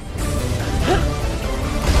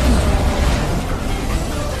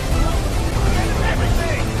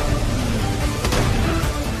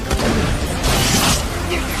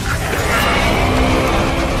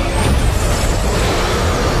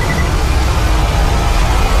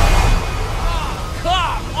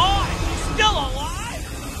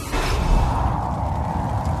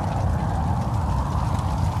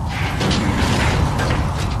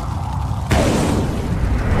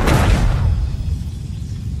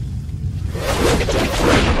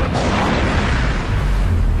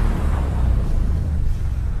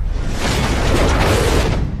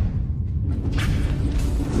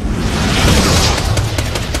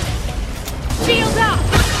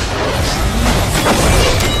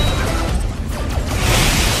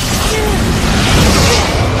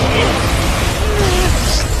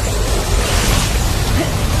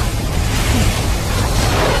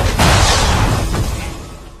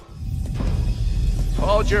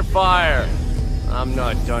 Your fire. I'm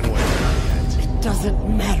not done with it yet. It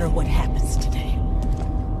doesn't matter what happens today.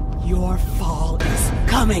 Your fall is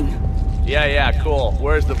coming. Yeah, cool.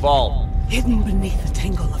 Where's the vault? Hidden beneath a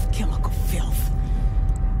tangle of chemical filth.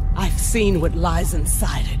 I've seen what lies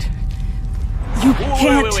inside it. You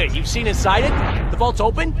can't... Wait. You've seen inside it? The vault's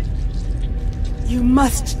open? You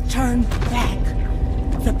must turn back.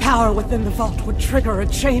 The power within the vault would trigger a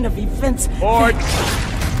chain of events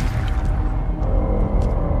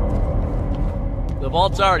The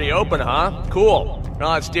vault's already open, huh? Cool.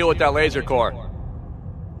 Now let's deal with that laser core.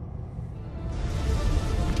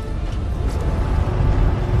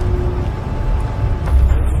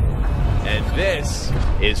 And this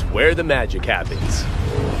is where the magic happens.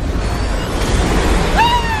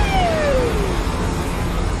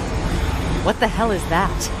 What the hell is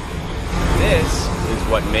that? This is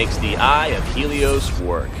what makes the Eye of Helios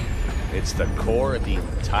work. It's the core of the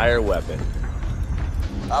entire weapon.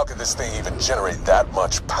 How could this thing even generate that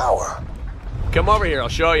much power? Come over here, I'll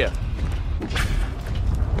show you.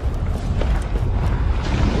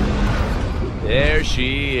 There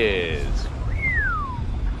she is.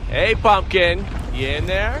 Hey, Pumpkin, you in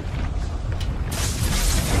there?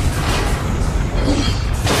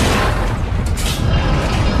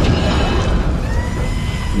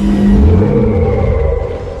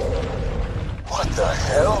 What the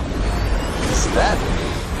hell is that?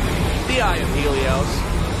 The Eye of Helios.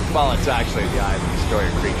 Well, it's actually the eye of the destroyer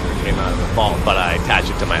creature that came out of the vault, but I attached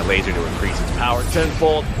it to my laser to increase its power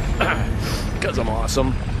tenfold. Because I'm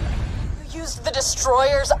awesome. You used the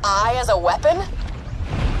destroyer's eye as a weapon?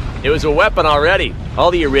 It was a weapon already.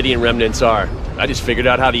 All the Iridian remnants are. I just figured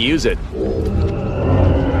out how to use it.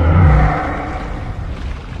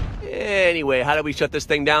 Anyway, how do we shut this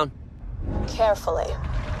thing down? Carefully.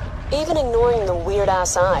 Even ignoring the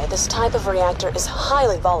weird-ass eye, this type of reactor is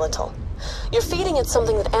highly volatile. You're feeding it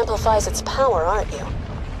something that amplifies its power, aren't you?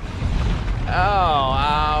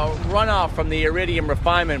 Runoff from the iridium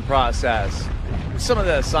refinement process. Some of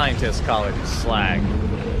the scientists call it slag.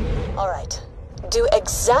 All right. Do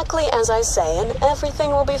exactly as I say and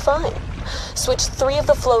everything will be fine. Switch 3 of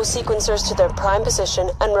the flow sequencers to their prime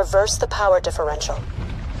position and reverse the power differential.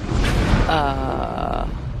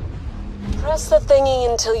 Press the thingy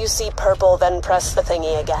until you see purple, then press the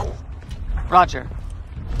thingy again. Roger.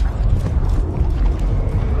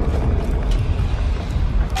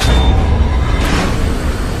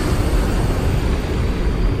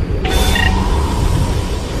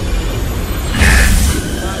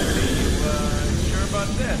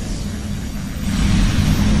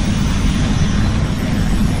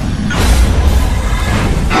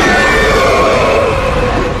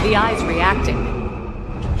 The eye's reacting.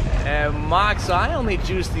 Mox, I only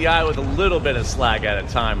juice the eye with a little bit of slag at a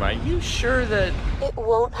time. Are you sure that... It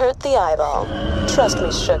won't hurt the eyeball. Trust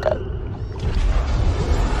me, sugar.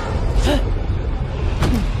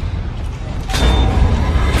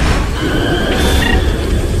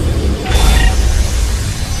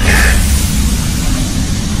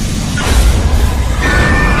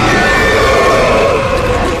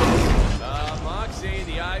 Moxie,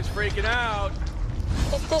 the eye's freaking out.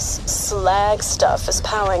 If this slag stuff is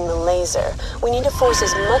powering the laser, we need to force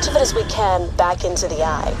as much of it as we can back into the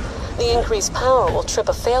eye. The increased power will trip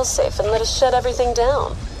a failsafe and let us shut everything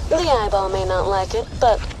down. The eyeball may not like it,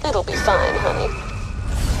 but it'll be fine, honey.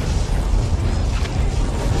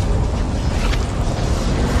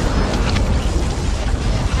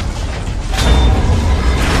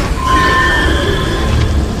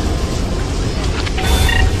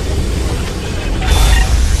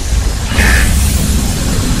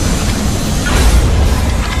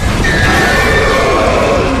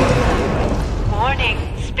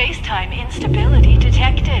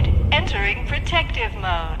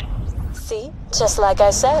 Just like I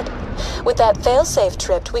said. With that failsafe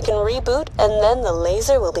tripped, we can reboot, and then the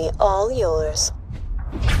laser will be all yours.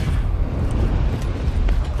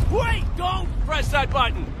 Wait! Don't press that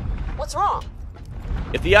button! What's wrong?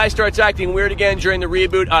 If the eye starts acting weird again during the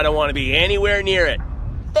reboot, I don't want to be anywhere near it.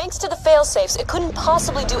 Thanks to the failsafes, it couldn't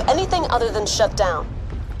possibly do anything other than shut down.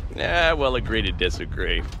 We'll agree to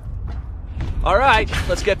disagree. Alright,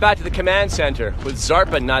 let's get back to the command center. With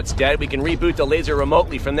Zarpa nuts dead, we can reboot the laser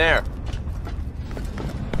remotely from there.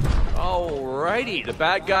 Alrighty, the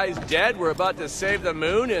bad guy's dead, we're about to save the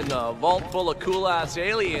moon, and the vault full of cool-ass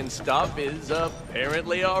alien stuff is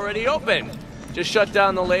apparently already open. Just shut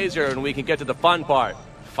down the laser and we can get to the fun part,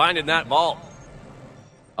 finding that vault.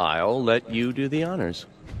 I'll let you do the honors.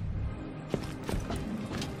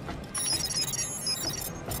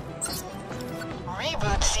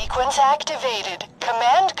 Reboot sequence activated.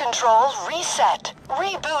 Command controls reset.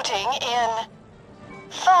 Rebooting in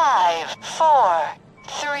 5, 4,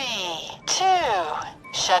 3, 2.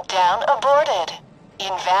 Shutdown aborted.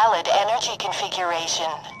 Invalid energy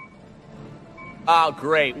configuration. Oh,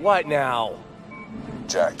 great. What now?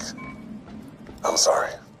 Jack, I'm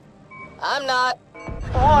sorry. I'm not.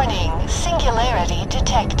 Warning, singularity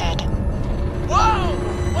detected. Whoa!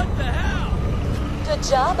 What the hell? Good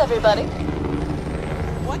job, everybody.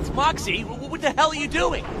 What, Moxie? What the hell are you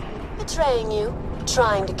doing? Betraying you.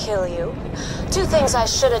 Trying to kill you. Two things I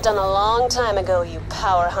should have done a long time ago, you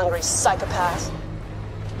power-hungry psychopath.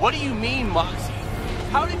 What do you mean, Moxie?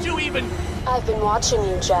 How did you even... I've been watching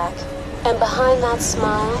you, Jack. And behind that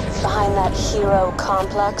smile, behind that hero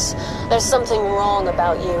complex, there's something wrong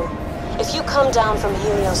about you. If you come down from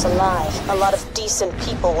Helios alive, a lot of decent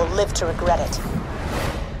people will live to regret it.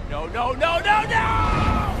 No, no, no, no,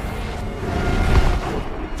 no!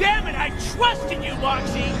 Damn it, I trusted you,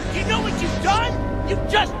 Moxie! You know what you've done? You've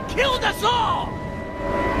just killed us all!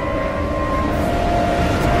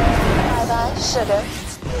 Bye-bye, sugar.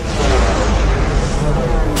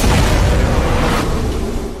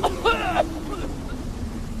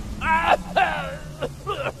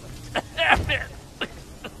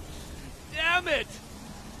 Damn it!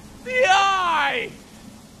 The eye!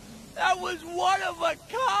 That was one of a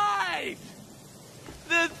kind!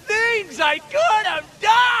 The things I could have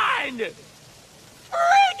done!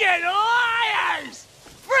 Friggin' liars!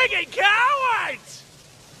 Friggin' cowards!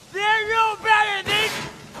 They're no better than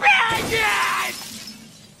bandits!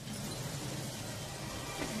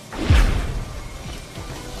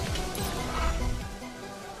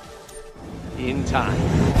 In time.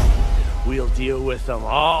 We'll deal with them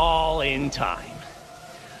all in time.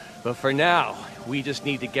 But for now, we just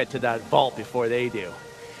need to get to that vault before they do.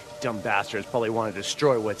 Dumb bastards probably want to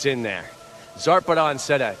destroy what's in there. Zarpadon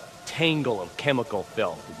said a tangle of chemical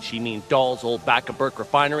filth. Did she mean Dahl's old Back-a-Burk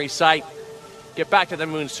refinery site? Get back to the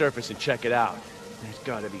moon's surface and check it out. There's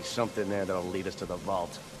gotta be something there that'll lead us to the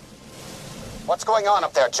vault. What's going on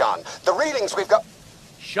up there, John? The readings we've got...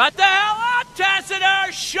 Shut the hell up,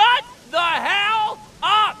 Tassiter! Shut the hell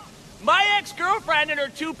up! My ex-girlfriend and her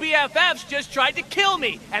two BFFs just tried to kill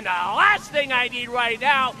me, and the last thing I need right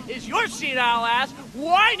now is your senile ass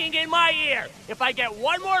whining in my ear. If I get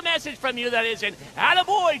one more message from you that isn't,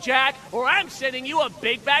 attaboy, Jack, or I'm sending you a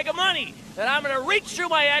big bag of money, then I'm gonna reach through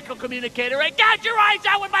my echo communicator and gouge your eyes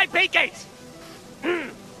out with my pinkies!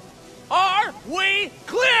 Are we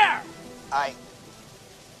clear?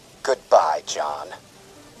 Goodbye, John.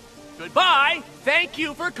 Goodbye. Thank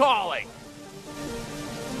you for calling.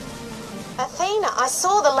 Athena, I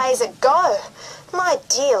saw the laser go. My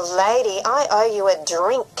dear lady, I owe you a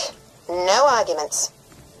drink. No arguments.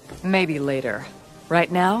 Maybe later. Right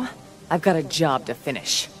now, I've got a job to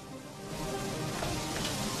finish.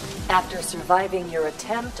 After surviving your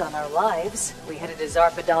attempt on our lives, we headed to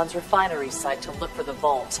Zarpadon's refinery site to look for the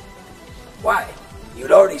vault. Why?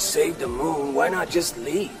 You'd already saved the moon, why not just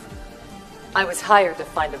leave? I was hired to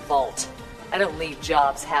find a vault. I don't leave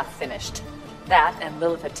jobs half-finished. That and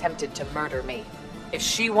Lilith attempted to murder me. If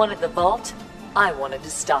she wanted the vault, I wanted to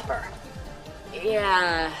stop her.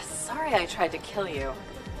 Yeah, sorry I tried to kill you.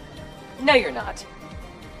 No, you're not.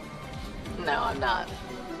 No, I'm not.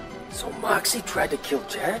 So Moxie tried to kill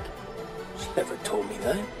Jack? She never told me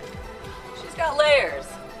that. She's got layers,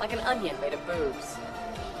 like an onion made of boobs.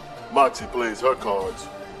 Moxie plays her cards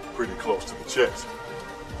pretty close to the chest.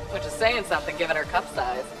 Which is saying something given her cup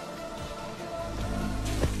size.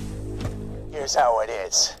 Here's how it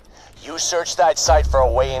is. You search that site for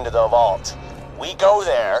a way into the vault. We go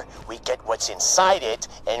there, we get what's inside it,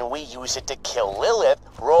 and we use it to kill Lilith,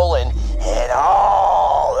 Roland, and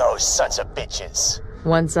all those sons of bitches.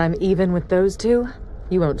 Once I'm even with those two,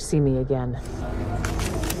 you won't see me again.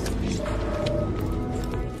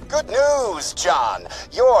 Good news, John.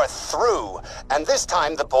 You're through. And this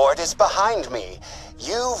time the board is behind me.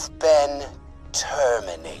 You've been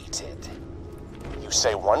terminated. You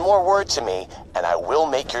say one more word to me, and I will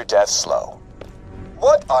make your death slow.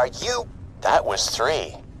 What are you? That was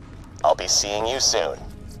 3. I'll be seeing you soon.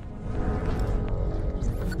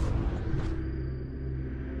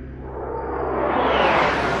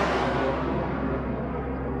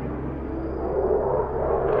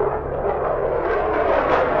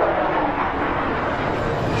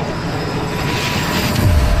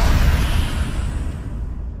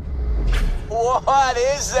 What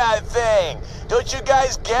is that thing? Don't you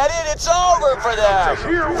guys get it? It's over for them!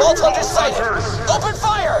 Vault Hunter sighted! Open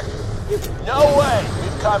fire! No way!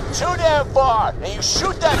 We've come too damn far! Now you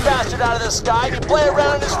shoot that bastard out of the sky and you play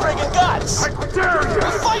around in his friggin' guts! I dare you!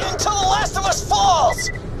 We fight until the last of us falls!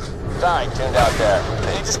 Sorry, tuned out there.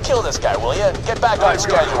 Hey, just kill this guy, will you? Get back on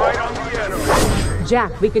schedule. Right on the enemy.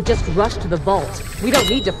 Jack, we could just rush to the vault. We don't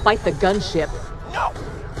need to fight the gunship. No!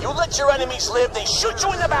 You let your enemies live, they shoot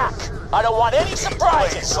you in the back! I don't want any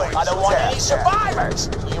surprises! I don't want any survivors!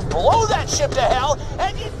 You blow that ship to hell,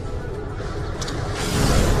 and you...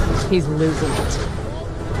 He's losing it.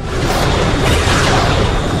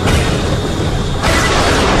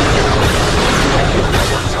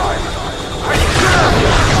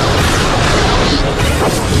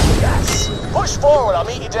 Yes! Push forward, I'll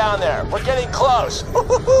meet you down there. We're getting close.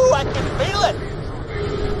 Woo-hoo-hoo, I can feel it!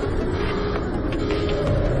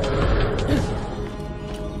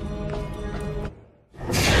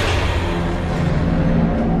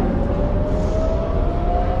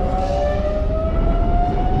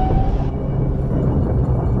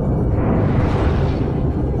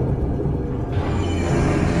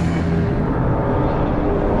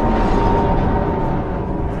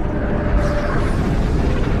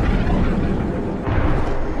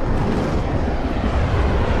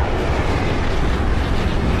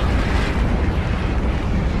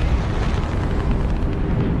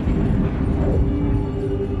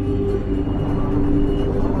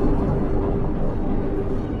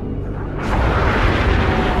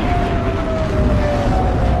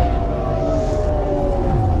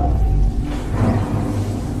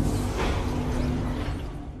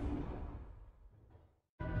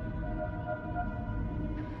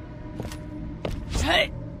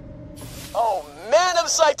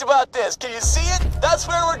 Psyched about this. Can you see it? That's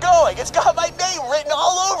where we're going. It's got my name written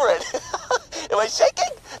all over it. Am I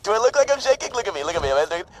shaking? Do I look like I'm shaking? Look at me. Look at me.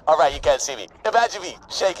 All right, you can't see me. Imagine me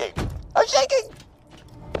shaking. I'm shaking.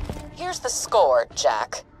 Here's the score,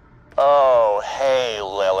 Jack. Oh, hey,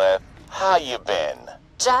 Lilith. How you been?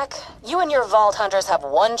 Jack, you and your Vault Hunters have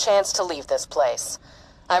one chance to leave this place.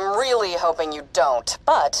 I'm really hoping you don't,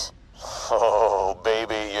 but... Oh,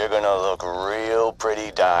 baby, you're gonna look real pretty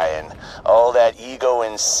dying. All that ego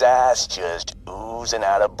and sass just oozing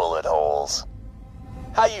out of bullet holes.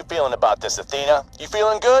 How you feeling about this, Athena? You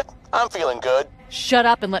feeling good? I'm feeling good. Shut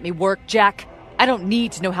up and let me work, Jack. I don't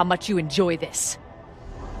need to know how much you enjoy this.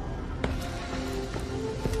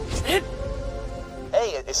 Hey,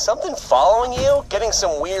 is something following you? Getting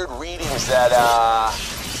some weird readings that,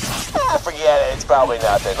 forget it. It's probably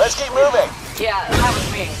nothing. Let's keep moving. Yeah, that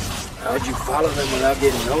was me. How'd you follow them without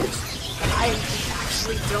getting noticed? I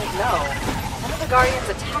actually don't know. One of the Guardians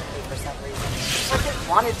attacked me for some reason. It's like it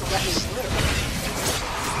wanted to let me live.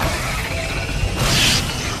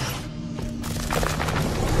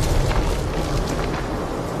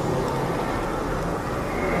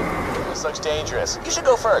 This looks dangerous. You should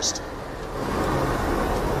go first.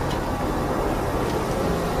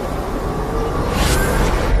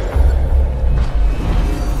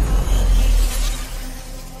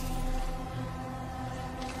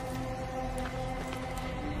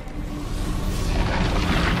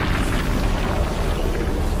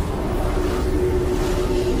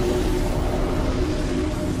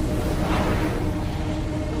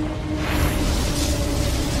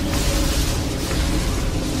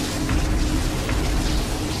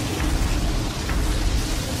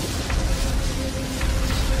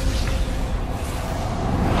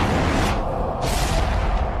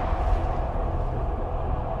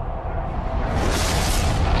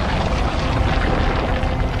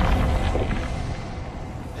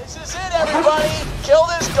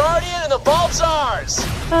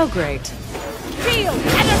 Oh, great. Shield,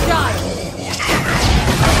 energize!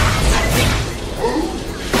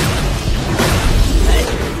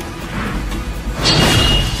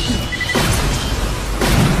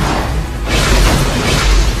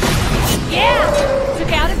 Yeah!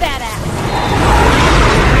 Took out a badass.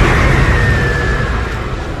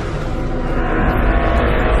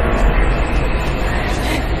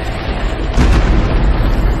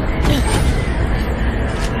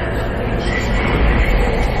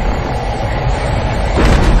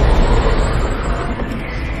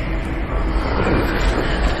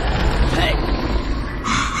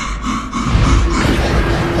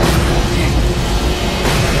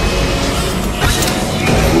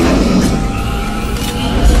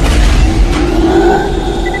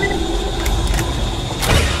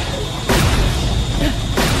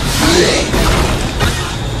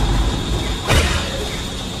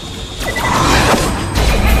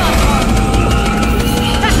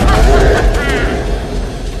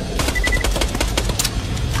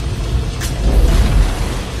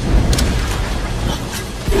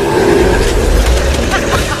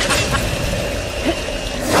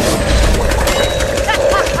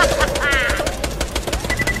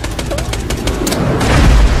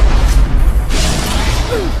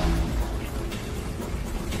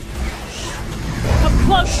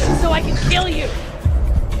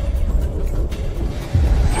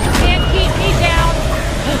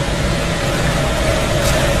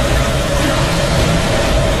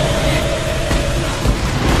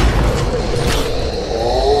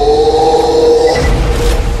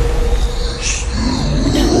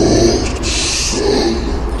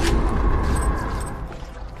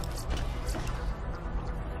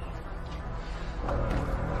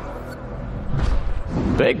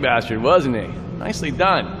 big bastard, wasn't he? Nicely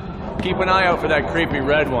done. Keep an eye out for that creepy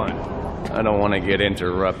red one. I don't want to get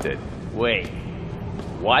interrupted. Wait.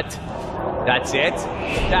 What? That's it?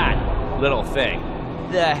 That little thing.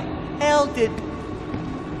 The hell did...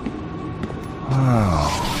 Oh,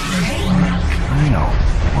 what kind of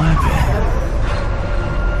weapon?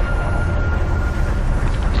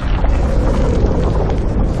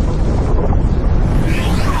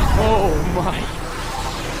 Oh my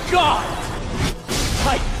God!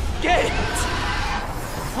 I get it!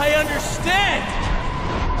 I understand!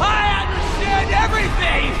 I understand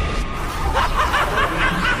everything!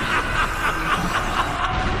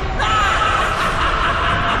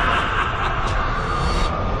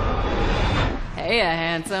 Hey,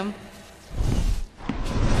 handsome.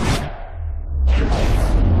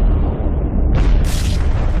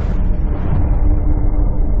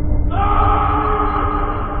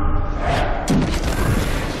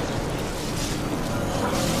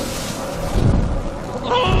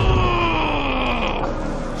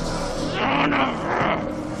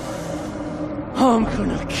 I'm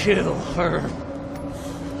gonna kill her.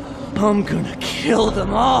 I'm gonna kill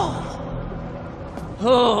them all.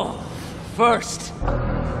 Oh, first,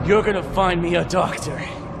 you're gonna find me a doctor.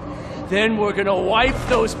 Then we're gonna wipe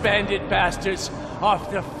those bandit bastards off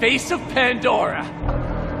the face of Pandora.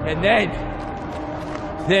 And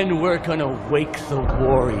then we're gonna wake the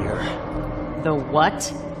warrior. The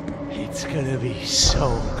what? It's gonna be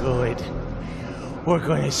so good. We're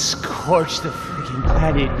gonna scorch the freaking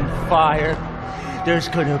planet in fire. There's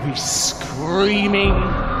gonna be screaming.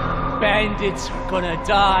 Bandits are gonna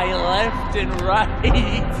die left and right.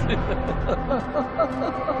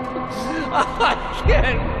 I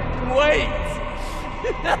can't wait.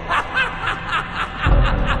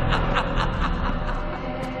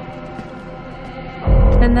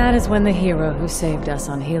 And that is when the hero who saved us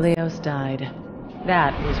on Helios died.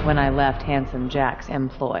 That was when I left Handsome Jack's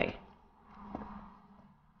employ.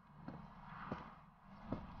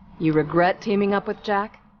 You regret teaming up with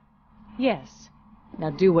Jack? Yes.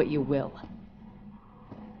 Now do what you will.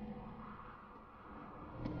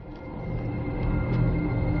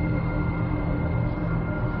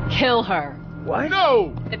 Kill her. What?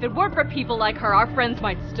 No! If it weren't for people like her, our friends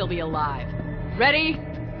might still be alive. Ready?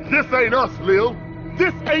 This ain't us, Lil.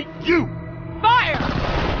 This ain't you! Fire!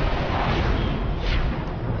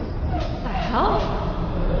 What the hell?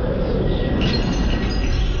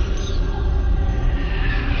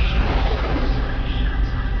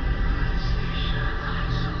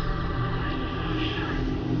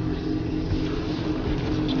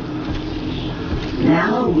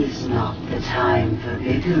 Now is not the time for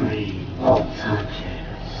bickering, Vault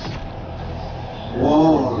Hunters.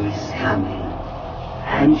 War is coming,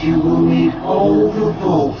 and you will need all the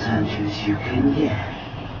Vault Hunters you can get.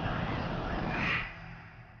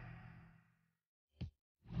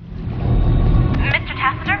 Mr.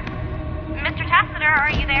 Tassiter? Mr. Tassiter,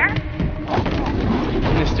 are you there?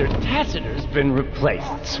 Mr. Tassiter's been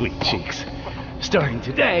replaced, sweet cheeks. Starting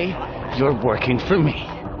today, you're working for me.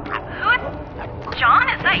 John,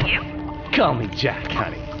 is that you? Call me Jack,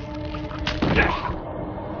 honey.